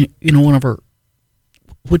 And you know, one of our,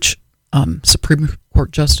 which Supreme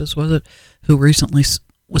Court justice was it, who recently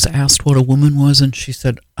was asked what a woman was, and she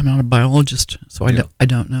said, "I'm not a biologist, so I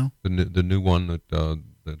don't know." The new one that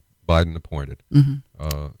Biden appointed. Mhm.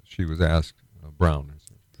 She was asked, Brown,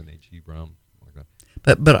 an H.E. Brown, like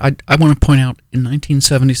that. But I want to point out, in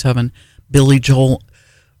 1977, Billy Joel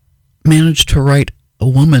managed to write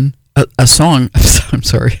a song. I'm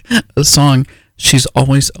sorry, a song. She's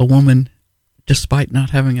always a woman, despite not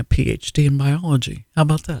having a PhD in biology. How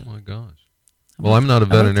about that? Oh my gosh. Well, I'm not a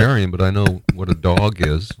veterinarian, but I know what a dog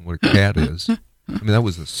is, what a cat is. I mean, that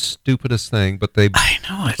was the stupidest thing. But I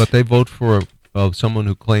know it. But they vote for someone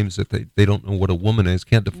who claims that they don't know what a woman is,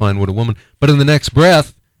 can't define what a woman. But in the next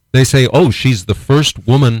breath, they say, "Oh, she's the first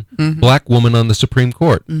woman, black woman on the Supreme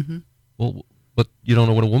Court." Mm-hmm. Well, but you don't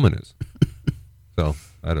know what a woman is. So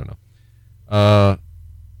I don't know.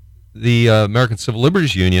 The American Civil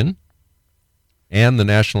Liberties Union and the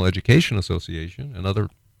National Education Association and other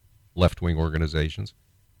left-wing organizations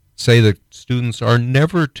say that students are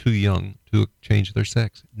never too young to change their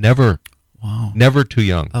sex. Never. Wow. Never too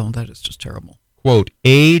young. Oh, that is just terrible. Quote,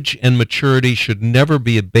 "Age and maturity should never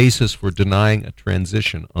be a basis for denying a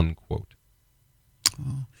transition," unquote.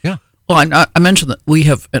 Oh. Yeah. Well, I mentioned that we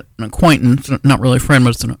have an acquaintance, not really a friend,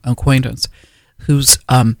 but it's an acquaintance, whose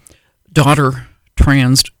daughter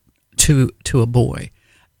transed to a boy.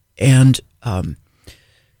 And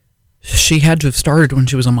she had to have started when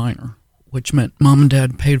she was a minor, which meant mom and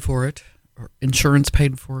dad paid for it, or insurance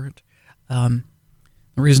paid for it. The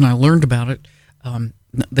reason I learned about it,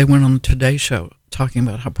 they went on the Today Show talking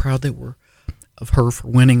about how proud they were of her for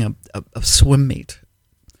winning a swim meet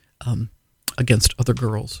against other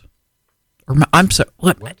girls. Or I'm sorry,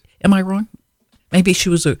 what? Am I wrong? Maybe she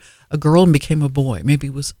was a girl and became a boy. Maybe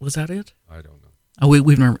was that it? I don't know. Oh,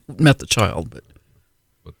 we've never met the child, but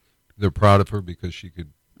they're proud of her because she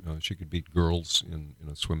could beat girls in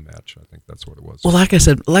a swim match. I think that's what it was. Well, like I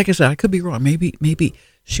said, I could be wrong. Maybe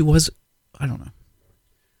she was. I don't know.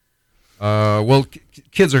 Well,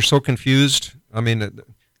 kids are so confused. I mean,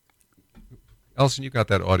 Alison, you got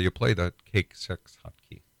that audio. Play that cake sex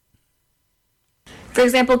hotkey. For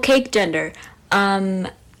example, cake gender.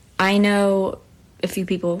 I know a few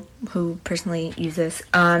people who personally use this.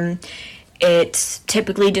 It's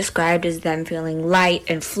typically described as them feeling light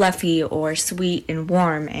and fluffy or sweet and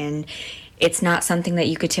warm, and it's not something that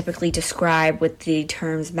you could typically describe with the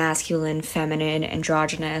terms masculine, feminine,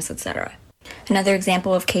 androgynous, etc. Another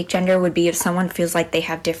example of cake gender would be if someone feels like they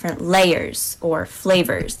have different layers or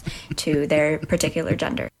flavors to their particular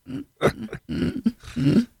gender.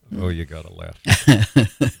 Oh, you gotta laugh. You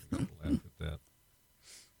gotta laugh at that.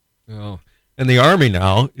 Oh. And the Army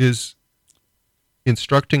now is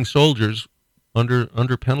instructing soldiers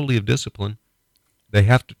under penalty of discipline. They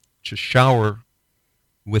have to shower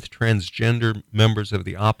with transgender members of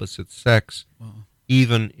the opposite sex,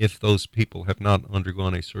 even if those people have not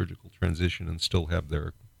undergone a surgical transition and still have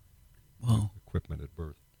their equipment at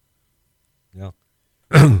birth. Yeah.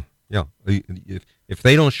 Yeah. If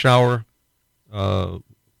they don't shower,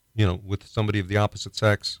 with somebody of the opposite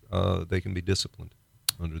sex, they can be disciplined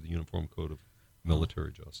under the Uniform Code of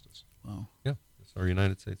Military Justice. Wow. Yeah, it's our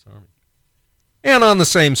United States Army. And on the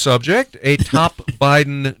same subject, a top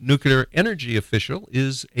Biden nuclear energy official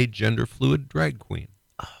is a gender-fluid drag queen.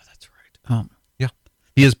 Oh, that's right. Yeah.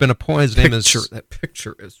 He has been appointed. His name is... That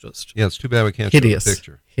picture is just... Yeah, it's too bad we can't hideous. show the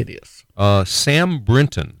picture. Hideous. Sam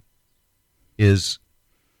Brinton is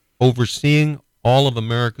overseeing all of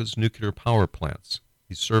America's nuclear power plants.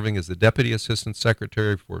 He's serving as the Deputy Assistant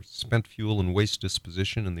Secretary for Spent Fuel and Waste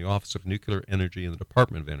Disposition in the Office of Nuclear Energy in the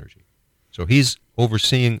Department of Energy. So he's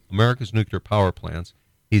overseeing America's nuclear power plants.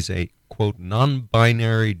 He's a, quote,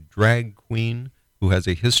 non-binary drag queen who has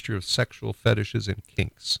a history of sexual fetishes and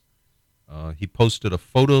kinks. He posted a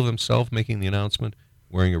photo of himself making the announcement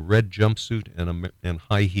wearing a red jumpsuit and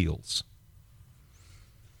high heels.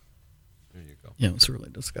 There you go. Yeah, it's really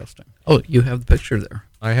disgusting. Oh, you have the picture there.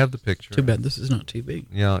 I have the picture. Too bad this is not TV.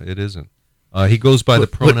 Yeah, it isn't. He goes by the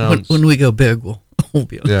pronouns... When we go big, we'll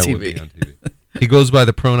be on TV. We'll be on TV. He goes by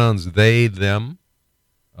the pronouns they, them.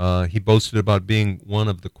 He boasted about being one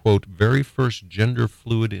of the, quote, very first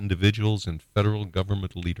gender-fluid individuals in federal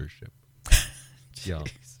government leadership. Yeah.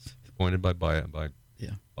 Appointed by Biden.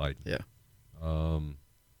 Yeah. An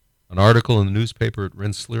article in the newspaper at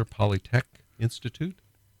Rensselaer Polytech Institute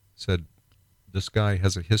said this guy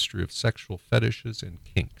has a history of sexual fetishes and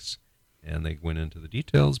kinks. And they went into the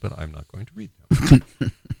details, but I'm not going to read them.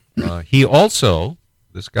 He also...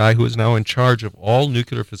 This guy who is now in charge of all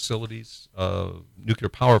nuclear facilities, nuclear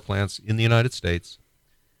power plants in the United States.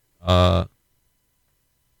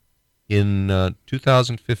 In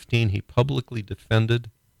 2015, he publicly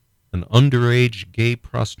defended an underage gay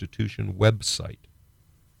prostitution website.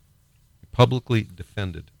 He publicly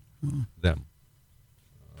defended them.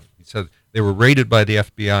 He said they were raided by the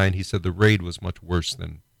FBI, and he said the raid was much worse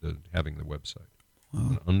than having the website.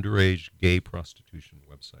 An underage gay prostitution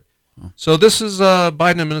website. So this is a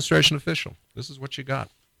Biden administration official. This is what you got.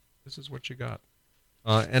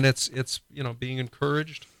 And it's being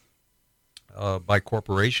encouraged by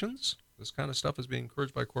corporations. This kind of stuff is being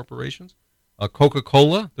encouraged by corporations.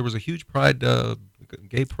 Coca-Cola, there was a huge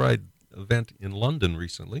gay pride event in London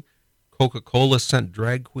recently. Coca-Cola sent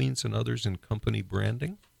drag queens and others in company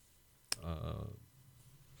branding.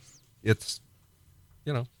 There's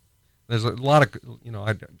a lot of,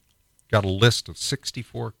 I got a list of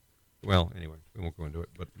 64. Well, anyway, we won't go into it,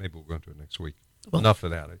 but maybe we'll go into it next week. Well, enough of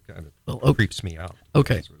that. It kind of creeps me out.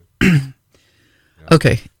 Okay.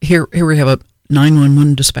 Okay. Here we have a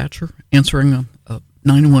 911 dispatcher answering a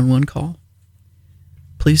 911 call.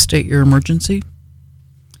 Please state your emergency.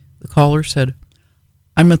 The caller said,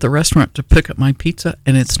 I'm at the restaurant to pick up my pizza,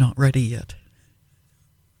 and it's not ready yet.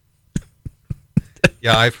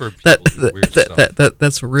 Yeah, I've heard people weird stuff.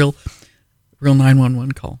 That's a real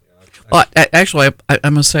 911 call. Well, I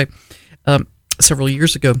must say, several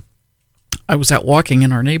years ago, I was out walking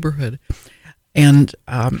in our neighborhood, and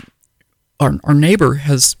our neighbor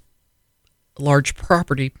has a large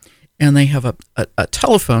property, and they have a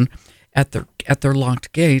telephone at their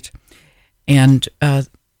locked gate, and there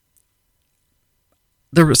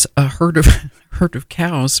was a herd of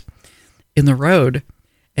cows in the road,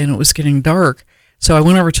 and it was getting dark. So I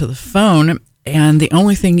went over to the phone, and the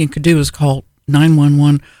only thing you could do is call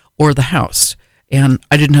 911 or the house, and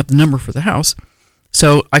I didn't have the number for the house,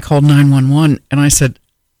 so I called 911, and I said,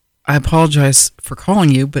 I apologize for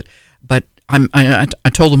calling you, but I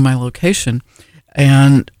told them my location,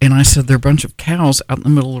 and I said there are a bunch of cows out in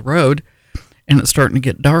the middle of the road, and it's starting to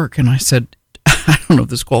get dark, and I said, I don't know if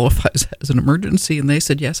this qualifies as an emergency, and they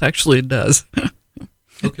said, yes, actually it does.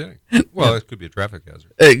 Okay. Well, it could be a traffic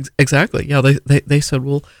hazard. Exactly. Yeah, they said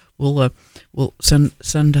we'll send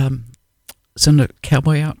a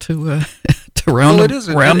cowboy out to round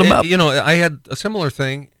them up. I had a similar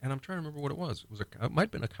thing, and I'm trying to remember what it was. It might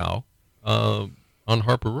have been a cow on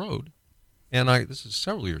Harper Road, and this is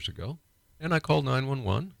several years ago, and I called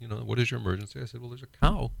 911. What is your emergency? I said, well, there's a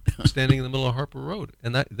cow standing in the middle of Harper Road,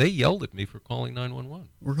 and they yelled at me for calling 911.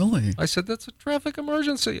 Really? I said, that's a traffic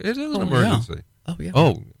emergency. It is an emergency. Yeah. Oh, yeah.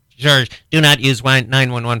 Oh, sir, do not use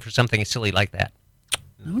 911 for something silly like that.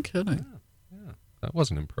 No kidding. Yeah. I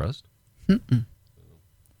wasn't impressed. Mm-mm.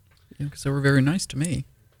 Yeah, because they were very nice to me.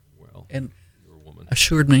 Well, and you're a woman.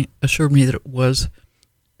 Assured me that it was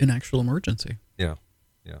an actual emergency. Yeah.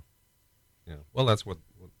 Well, that's what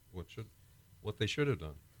they should have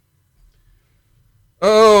done.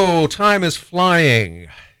 Oh, time is flying.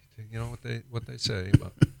 You know what they say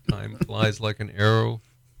about time flies like an arrow,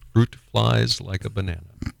 fruit flies like a banana.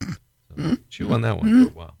 So chew on that one for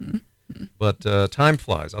a while. But time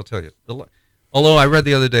flies, I'll tell you. Although I read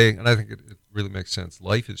the other day, and I think it really makes sense,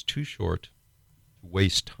 life is too short to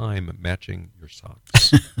waste time matching your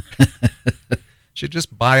socks. Should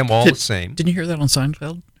just buy them all the same. Didn't you hear that on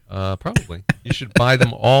Seinfeld? Probably. You should buy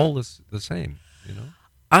them all the same, you know?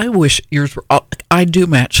 I wish yours were I do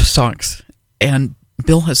match socks, and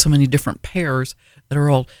Bill has so many different pairs that are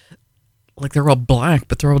all, like, they're all black,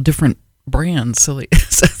 but they're all different brands, so they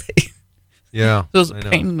yeah, it was a I know.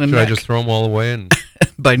 pain in the Should neck. I just throw them all away and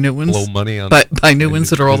buy new ones? blow money on buy new ones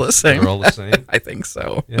that are all the same. They're all the same? I think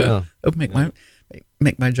so. Yeah. It would make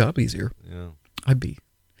my job easier. Yeah. I'd be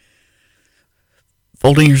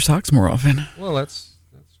folding your socks more often. Well, that's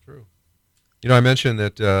true. You know, I mentioned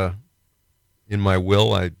that in my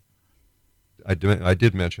will, I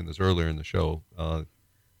did mention this earlier in the show. I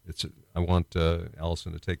want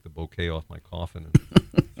Alison to take the bouquet off my coffin and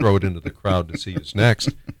throw it into the crowd to see who's next.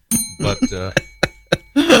 But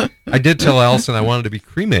I did tell Alison I wanted to be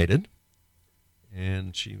cremated,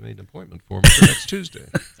 and she made an appointment for me for next Tuesday.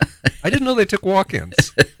 I didn't know they took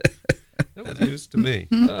walk-ins. That was news to me.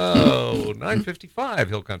 Oh, 9:55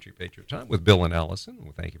 Hill Country Patriot Time with Bill and Alison.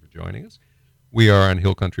 Well, thank you for joining us. We are on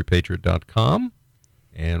hillcountrypatriot.com,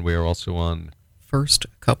 and we are also on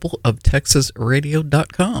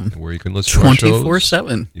firstcoupleoftexasradio.com, where you can listen to our shows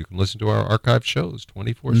 24/7. You can listen to our archive shows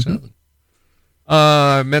 24/7.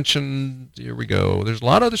 I mentioned, here we go. There's a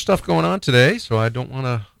lot of other stuff going on today, so I don't want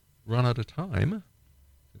to run out of time.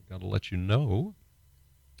 I've got to let you know.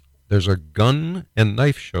 There's a gun and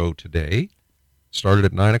knife show today. Started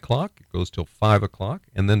at 9 o'clock. It goes till 5 o'clock.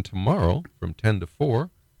 And then tomorrow from 10 to 4.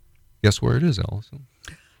 Guess where it is, Alison?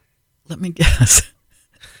 Let me guess.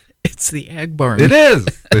 It's the Ag Barn. It is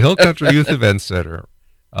the Hill Country Youth Event Center.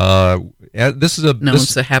 It's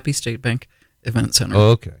the Happy State Bank Event Center.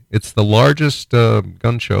 Oh, okay, it's the largest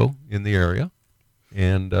gun show in the area,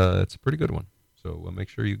 and it's a pretty good one. So make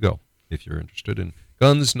sure you go if you're interested in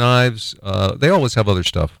guns, knives. They always have other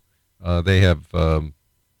stuff. They have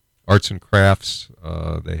arts and crafts.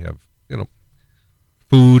 They have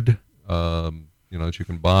food. That you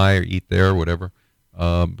can buy or eat there, or whatever.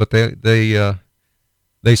 But they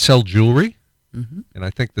sell jewelry, and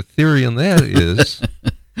I think the theory in that is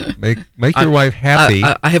make your wife happy.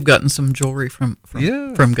 I have gotten some jewelry from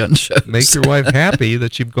gun shows. Make your wife happy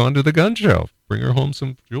that you've gone to the gun show. Bring her home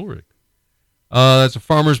some jewelry. There's a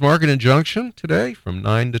farmer's market in Junction today from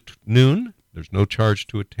 9 to noon. There's no charge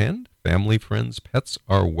to attend. Family, friends, pets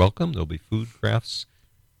are welcome. There'll be food, crafts.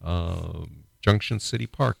 Junction City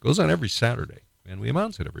Park goes on every Saturday, and we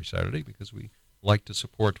announce it every Saturday because we like to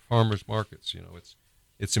support farmers markets.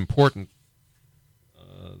 It's important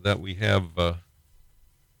that we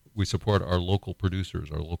support our local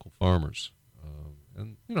producers, our local farmers,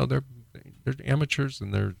 and they're amateurs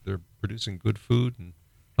and they're producing good food and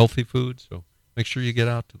healthy food. So make sure you get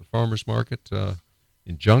out to the farmers market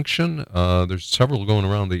in Junction. There's several going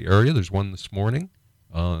around the area. There's one this morning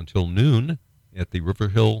until noon at the River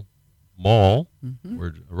Hill Mall.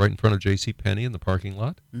 We're right in front of J.C. Penney in the parking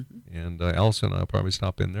lot, and Alison and I'll probably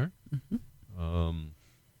stop in there.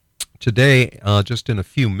 Today, just in a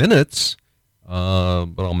few minutes,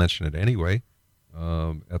 but I'll mention it anyway,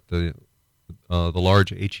 at the large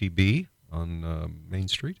HEB on Main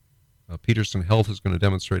Street, Peterson Health is going to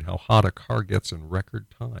demonstrate how hot a car gets in record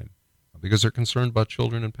time because they're concerned about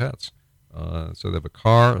children and pets. So they have a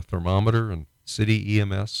car, a thermometer, and city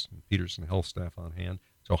EMS and Peterson Health staff on hand.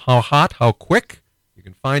 So how hot, how quick? You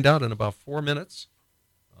can find out in about 4 minutes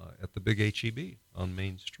at the big HEB on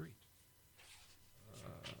Main Street.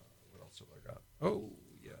 What else have I got? Oh,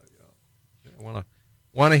 yeah. I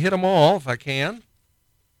want to hit them all if I can.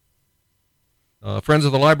 Friends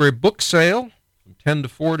of the Library book sale from 10 to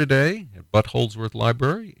 4 today at Butt Holdsworth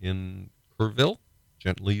Library in Kerrville.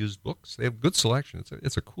 Gently used books. They have good selection.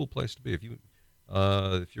 It's a cool place to be. If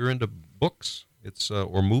you're into books,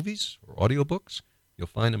 or movies or audiobooks, you'll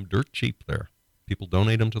find them dirt cheap there. People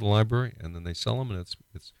donate them to the library, and then they sell them, and it's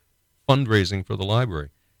fundraising for the library.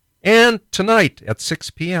 And tonight at 6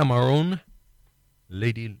 p.m., our own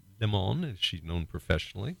Lady Lemon, as she's known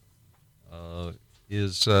professionally,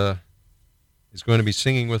 is going to be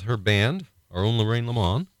singing with her band, our own Lorraine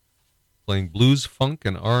Lemon, playing blues, funk,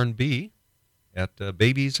 and R&B at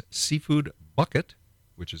Baby's Seafood Bucket,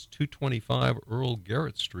 which is 225 Earl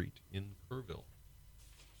Garrett Street in Kerrville.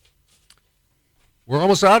 We're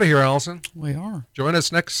almost out of here, Alison. We are. Join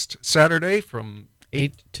us next Saturday from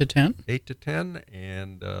 8 to 10. 8 to 10.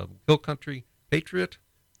 And Hill Country Patriot,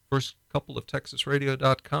 first couple of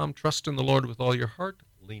TexasRadio.com. Trust in the Lord with all your heart.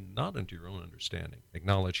 Lean not into your own understanding.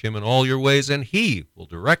 Acknowledge him in all your ways, and he will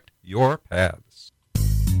direct your paths.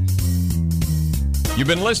 You've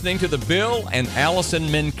been listening to the Bill and Alison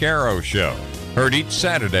Mencarow Show, heard each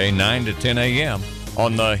Saturday 9 to 10 a.m.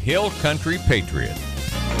 on the Hill Country Patriot.